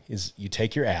ride is you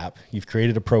take your app, you've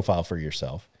created a profile for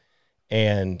yourself,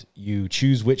 and you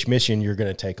choose which mission you're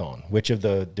going to take on, which of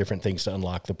the different things to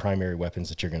unlock the primary weapons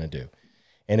that you're going to do.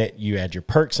 And you add your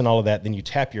perks and all of that, then you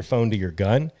tap your phone to your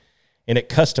gun, and it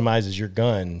customizes your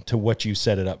gun to what you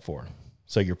set it up for.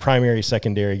 So your primary,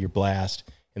 secondary, your blast,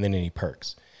 and then any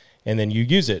perks. And then you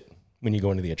use it when you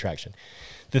go into the attraction.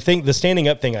 The standing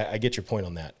up thing, I get your point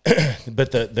on that.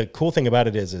 But the cool thing about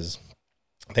it is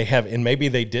they have, and maybe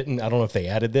they didn't, I don't know if they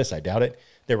added this, I doubt it.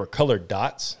 There were colored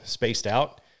dots spaced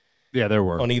out. Yeah, there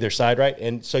were. On either side, right?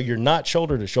 And so you're not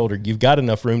shoulder to shoulder. You've got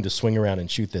enough room to swing around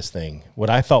and shoot this thing. What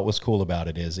I thought was cool about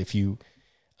it is if you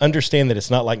understand that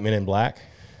it's not like Men in Black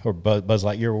or Buzz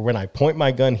Lightyear, where when I point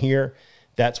my gun here,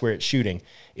 that's where it's shooting.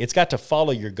 It's got to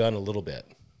follow your gun a little bit.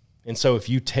 And so if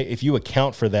you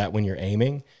account for that when you're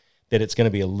aiming, that it's going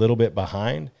to be a little bit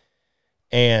behind,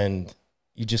 and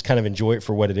you just kind of enjoy it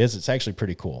for what it is, it's actually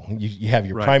pretty cool. You have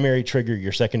your primary trigger,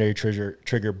 your secondary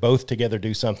trigger, both together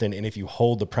do something, and if you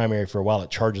hold the primary for a while, it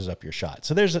charges up your shot.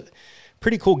 So there's a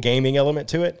pretty cool gaming element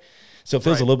to it. So it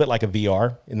feels a little bit like a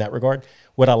VR in that regard.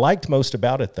 What I liked most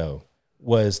about it, though,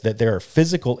 was that there are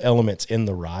physical elements in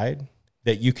the ride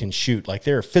that you can shoot. Like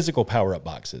there are physical power-up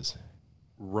boxes.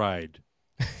 Right.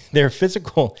 There are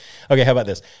physical... Okay, how about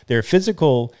this? There are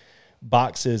physical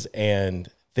boxes and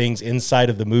things inside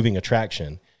of the moving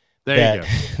attraction. There you go.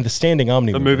 The standing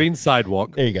Omni. The moving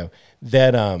sidewalk. There you go.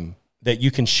 That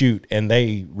you can shoot and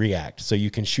they react. So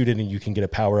you can shoot it and you can get a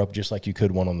power up just like you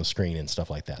could one on the screen and stuff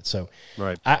like that. So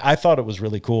right. I thought it was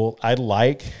really cool. I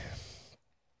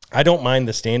don't mind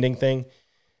the standing thing.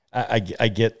 I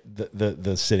get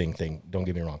the sitting thing. Don't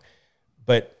get me wrong.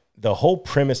 But the whole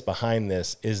premise behind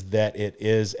this is that it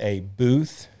is a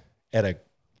booth at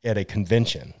a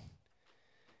convention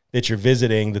that you're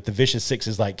visiting, that the Vicious Six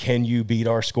is like, can you beat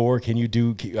our score?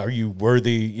 Are you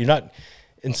worthy? You're not,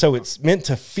 And so it's meant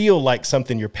to feel like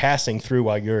something you're passing through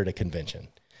while you're at a convention.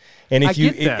 And if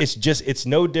it's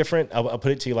no different. I'll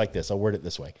put it to you like this. I'll word it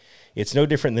this way. It's no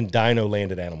different than Dino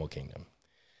Land at Animal Kingdom.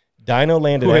 Dino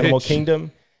Land at Animal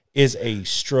Kingdom is a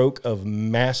stroke of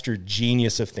master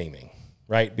genius of theming,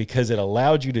 right? Because it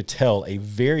allowed you to tell a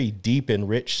very deep and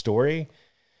rich story,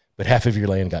 but half of your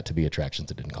land got to be attractions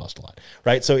that didn't cost a lot,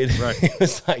 right? So it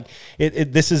was like,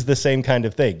 this is the same kind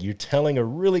of thing. You're telling a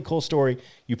really cool story.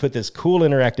 You put this cool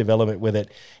interactive element with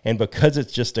it. And because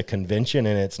it's just a convention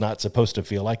and it's not supposed to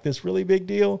feel like this really big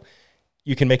deal,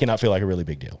 you can make it not feel like a really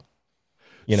big deal.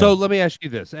 You know? So let me ask you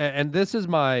this, and this is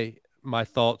my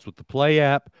thoughts with the Play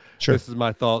app. Sure. This is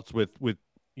my thoughts with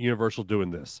Universal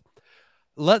doing this.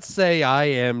 Let's say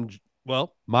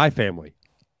my family,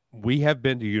 we have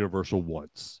been to Universal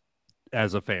once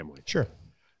as a family. Sure.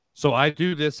 So I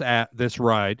do this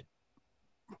ride.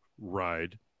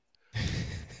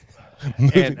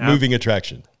 Moving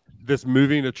attraction. This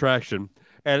moving attraction.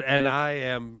 And I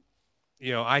am,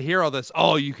 I hear all this,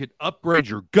 oh, you could upgrade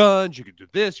your guns, you could do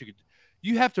this,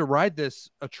 you have to ride this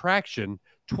attraction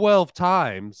 12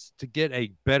 times to get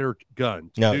a better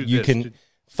gun. No,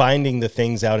 finding the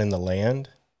things out in the land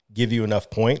give you enough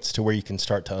points to where you can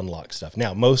start to unlock stuff.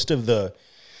 Now, most of the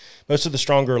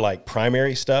stronger like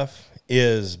primary stuff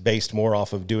is based more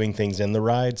off of doing things in the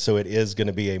ride. So it is going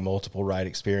to be a multiple ride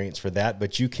experience for that,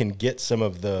 but you can get some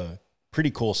of the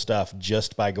pretty cool stuff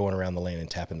just by going around the land and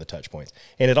tapping the touch points.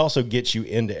 And it also gets you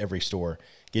into every store,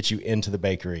 gets you into the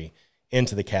bakery,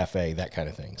 into the cafe, that kind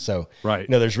of thing. So,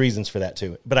 there's reasons for that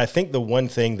too. But I think the one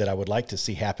thing that I would like to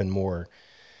see happen more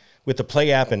with the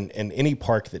Play app and any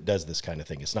park that does this kind of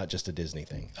thing, it's not just a Disney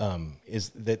thing, is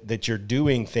that you're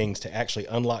doing things to actually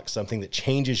unlock something that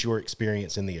changes your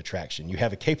experience in the attraction. You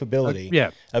have a capability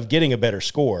of getting a better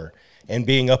score and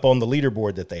being up on the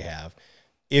leaderboard that they have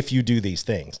if you do these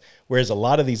things. Whereas a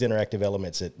lot of these interactive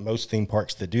elements at most theme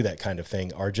parks that do that kind of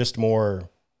thing are just more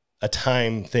a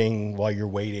time thing while you're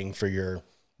waiting for your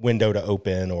window to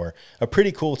open, or a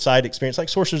pretty cool side experience like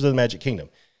Sorcerers of the Magic Kingdom.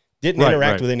 Didn't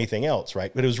interact with anything else,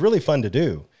 right? But it was really fun to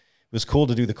do. It was cool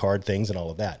to do the card things and all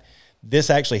of that.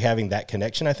 This actually having that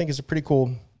connection, I think, is a pretty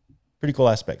cool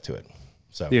aspect to it.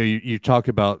 So you talk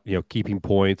about keeping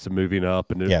points and moving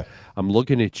up, and I'm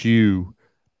looking at you,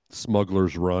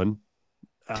 Smuggler's Run.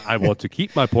 I want to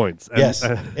keep my points. And, yes,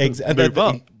 move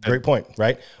up. Great point,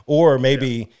 right? Or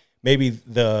maybe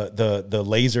the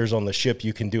lasers on the ship,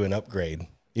 you can do an upgrade.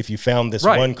 If you found this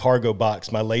one cargo box,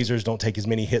 my lasers don't take as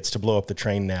many hits to blow up the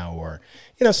train now, or,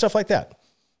 stuff like that,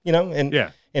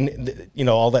 and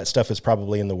all that stuff is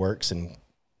probably in the works and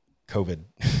COVID,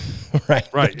 right?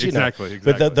 Right. But, exactly.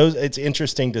 But those, it's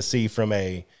interesting to see from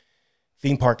a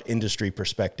theme park industry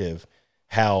perspective,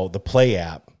 how the Play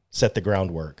app set the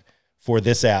groundwork for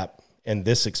this app and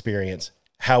this experience.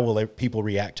 How will people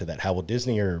react to that? How will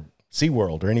Disney or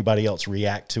SeaWorld or anybody else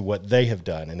react to what they have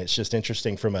done? And it's just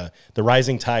interesting the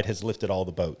rising tide has lifted all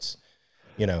the boats,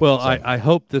 Well, so. I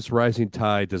hope this rising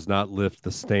tide does not lift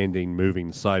the standing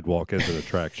moving sidewalk as an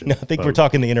attraction. No, I think we're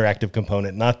talking the interactive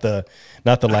component, not the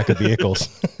lack of vehicles.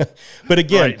 But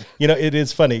again, it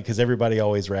is funny because everybody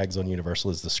always rags on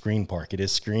Universal as the screen park. It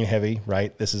is screen heavy,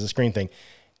 right? This is a screen thing.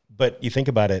 But you think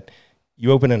about it,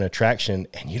 you open an attraction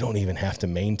and you don't even have to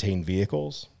maintain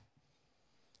vehicles.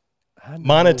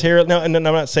 Monetarily, no, and I'm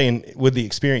not saying would the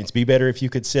experience be better if you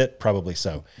could sit? Probably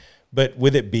so. But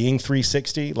with it being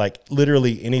 360, like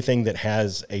literally anything that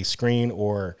has a screen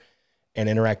or an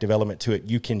interactive element to it,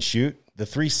 you can shoot. The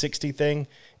 360 thing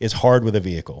is hard with a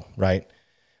vehicle, right?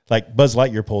 Like Buzz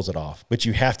Lightyear pulls it off, but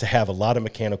you have to have a lot of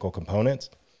mechanical components.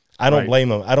 I don't blame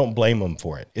them. I don't blame them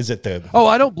for it. Is it the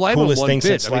I don't blame coolest them thing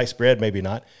since sliced bread? Maybe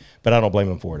not, but I don't blame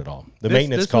them for it at all. The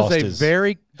maintenance cost is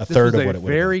a third of what it would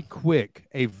be.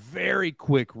 A very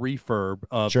quick refurb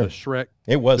of the Shrek.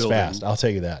 It was building. fast. I'll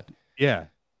tell you that. Yeah.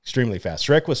 Extremely fast.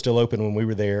 Shrek was still open when we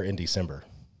were there in December.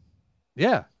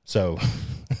 Yeah. So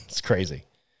it's crazy.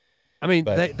 I mean,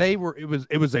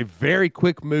 it was a very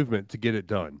quick movement to get it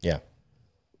done. Yeah.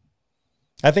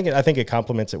 I think it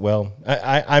complements it well.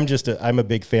 I'm a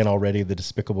big fan already of the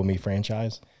Despicable Me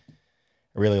franchise.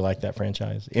 I really like that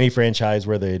franchise. Any franchise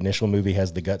where the initial movie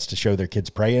has the guts to show their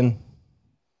kids praying,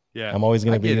 I'm always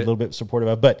going to be a little bit supportive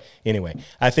of. But anyway,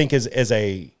 I think as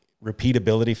a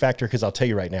repeatability factor, because I'll tell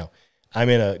you right now, I'm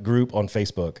in a group on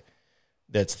Facebook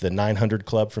that's the 900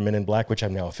 Club for Men in Black, which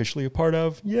I'm now officially a part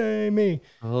of. Yay, me!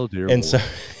 Oh dear. And so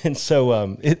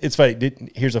it's funny.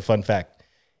 Here's a fun fact: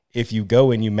 if you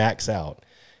go and you max out,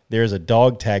 there's a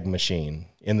dog tag machine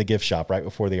in the gift shop right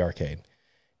before the arcade.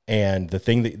 And the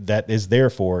thing that is there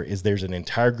for is there's an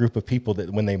entire group of people that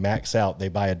when they max out, they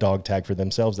buy a dog tag for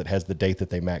themselves that has the date that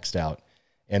they maxed out.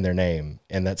 and their name,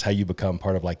 and that's how you become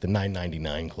part of like the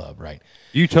 999 club, right?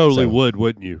 You totally would,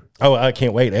 wouldn't you? Oh, I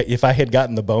can't wait. If I had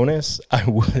gotten the bonus, I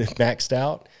would have maxed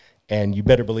out, and you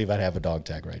better believe I'd have a dog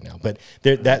tag right now. But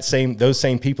those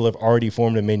same people have already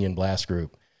formed a Minion Blast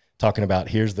group talking about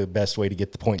here's the best way to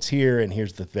get the points here, and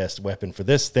here's the best weapon for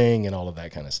this thing, and all of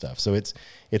that kind of stuff. So it's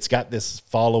got this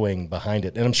following behind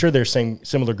it. And I'm sure there's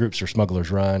similar groups for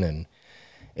Smuggler's Run and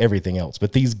everything else.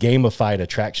 But these gamified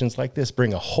attractions like this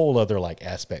bring a whole other like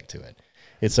aspect to it.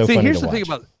 It's so funny to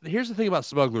watch. Here's the thing about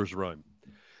Smuggler's Run.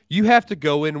 You have to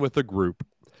go in with a group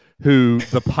who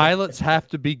the pilots have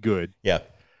to be good. Yeah.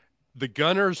 The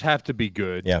gunners have to be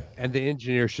good. Yeah. And the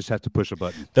engineers just have to push a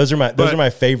button. Those are my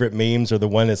favorite memes, or the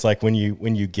one that's like when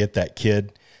you get that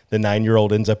kid, the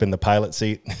 9-year-old ends up in the pilot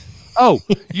seat. Oh,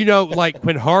 like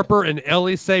when Harper and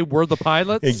Ellie say we're the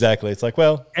pilots. Exactly. It's like,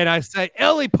 well, and I say,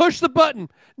 Ellie, push the button.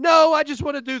 No, I just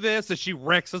want to do this. And she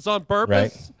wrecks us on purpose.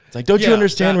 Right. It's like, don't you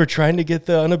understand? We're trying to get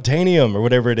the unobtainium or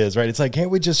whatever it is, right? It's like, can't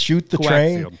we just shoot the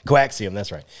train? Coaxium,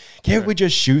 that's right. Can't we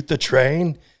just shoot the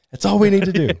train? That's all we need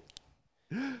to do.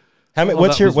 How many?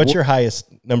 What's your highest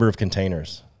number of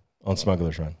containers on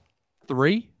Smuggler's Run?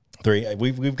 3.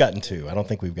 We've gotten 2. I don't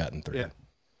think we've gotten 3. Yeah.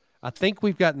 I think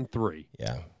we've gotten 3.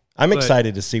 Yeah. I'm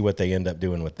excited to see what they end up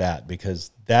doing with that, because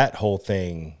that whole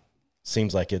thing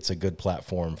seems like it's a good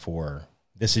platform for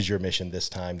this is your mission this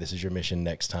time, this is your mission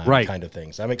next time, kind of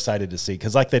things. I'm excited to see,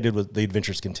 because like they did with the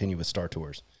Adventures Continue with Star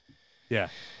Tours. Yeah.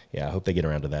 Yeah, I hope they get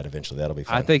around to that eventually. That'll be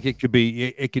fun. I think it could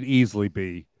easily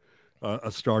be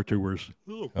a Star Tours.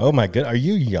 Oh my God. Are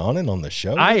you yawning on the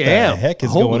show? I what am. The heck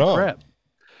is Holy going on? Crap.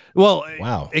 Well,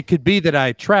 wow. It could be that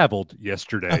I traveled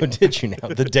yesterday. Oh, did you now?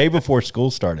 The day before school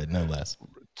started, no less.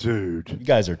 Dude. You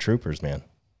guys are troopers, man.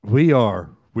 We are.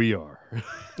 we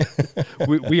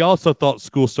also thought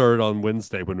school started on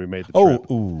Wednesday when we made the trip.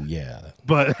 Oh, yeah.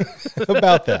 But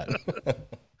about that.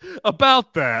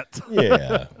 About that.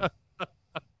 Yeah.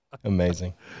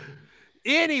 Amazing.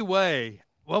 Anyway,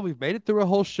 well, we've made it through a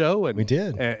whole show, and we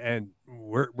did. And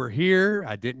we're here.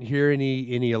 I didn't hear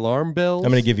any alarm bells.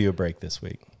 I'm going to give you a break this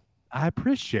week. I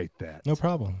appreciate that. No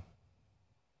problem.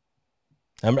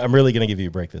 I'm really going to give you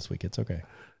a break this week. It's okay.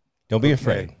 Don't be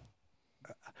afraid.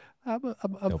 I'm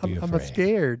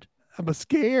scared. I'm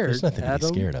scared. There's nothing to be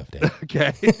scared of, Dave.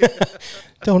 Okay.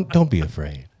 Don't be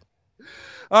afraid.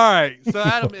 All right. So,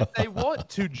 Adam, if they want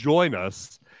to join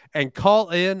us and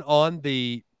call in on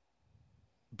the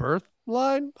birth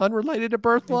line, unrelated to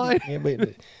birth line. Yeah, we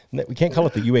can't call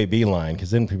it the UAB line,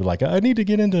 because then people are like, I need to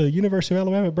get into University of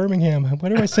Alabama at Birmingham.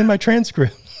 Where do I send my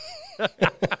transcript?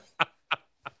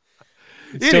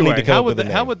 Anyway, how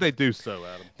would they do so,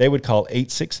 Adam? They would call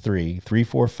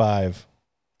 863-345.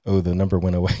 Oh, the number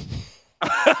went away.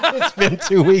 It's been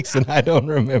 2 weeks and I don't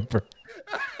remember.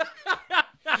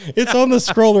 It's on the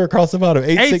scroller across the bottom.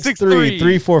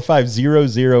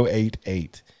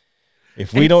 863-345-0088.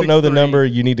 If we don't know the number,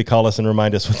 you need to call us and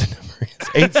remind us what the number is.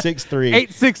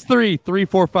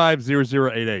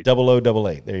 863-345-0088.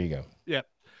 0088. There you go. Yep.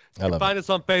 You can find us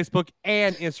on Facebook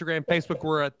and Instagram. Facebook,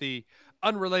 we're at the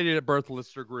Unrelated at Birth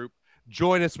Listener group.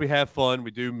 Join us. We have fun.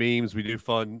 We do memes. We do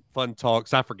fun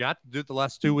talks. I forgot to do it the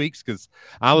last 2 weeks because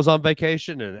I was on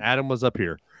vacation and Adam was up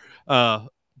here. But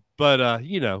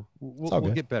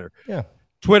we'll get better. Yeah.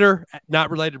 Twitter, Not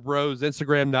Related Bros.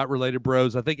 Instagram, Not Related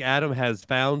Bros. I think Adam has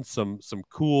found some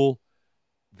cool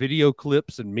video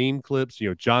clips and meme clips.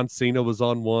 John Cena was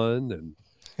on one,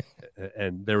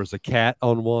 and there was a cat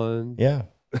on one. Yeah.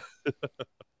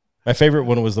 My favorite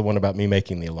one was the one about me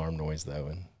making the alarm noise, though,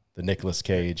 and the Nicolas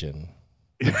Cage and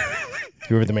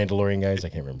whoever the Mandalorian guys. I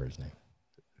can't remember his name.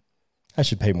 I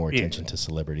should pay more attention to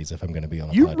celebrities if I'm going to be on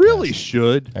a podcast. You really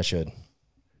should. I should.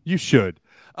 You should.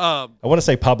 I want to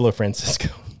say Pablo Francisco,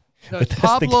 but that's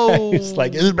Pablo, the guy who's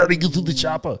like, everybody go through the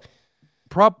chopper.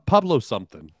 Pablo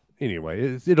something.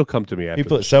 Anyway, it'll come to me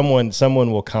after.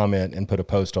 Someone will comment and put a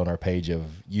post on our page of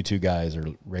you two guys are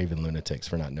raving lunatics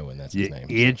for not knowing that's his name.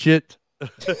 Idiot.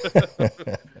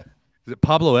 Is it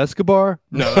Pablo Escobar?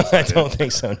 No, I don't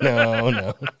think so.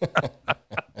 No.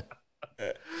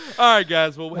 All right,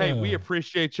 guys. Well, hey, we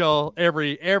appreciate y'all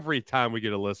every time we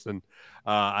get a listen.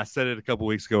 I said it a couple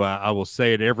weeks ago. I will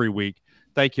say it every week.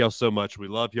 Thank y'all so much. We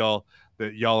love y'all.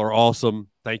 That y'all are awesome.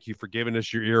 Thank you for giving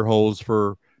us your ear holes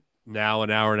for now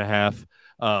an hour and a half.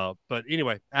 But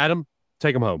anyway, Adam,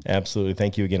 take them home. Absolutely.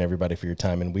 Thank you again, everybody, for your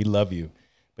time. And we love you,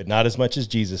 but not as much as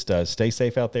Jesus does. Stay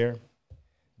safe out there.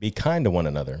 Be kind to one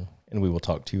another. And we will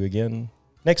talk to you again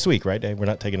next week, right, Dave? We're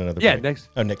not taking another break. Next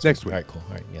week. week. All right, cool.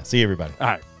 All right. Yeah. See you, everybody. All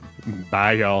right.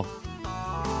 Bye, y'all.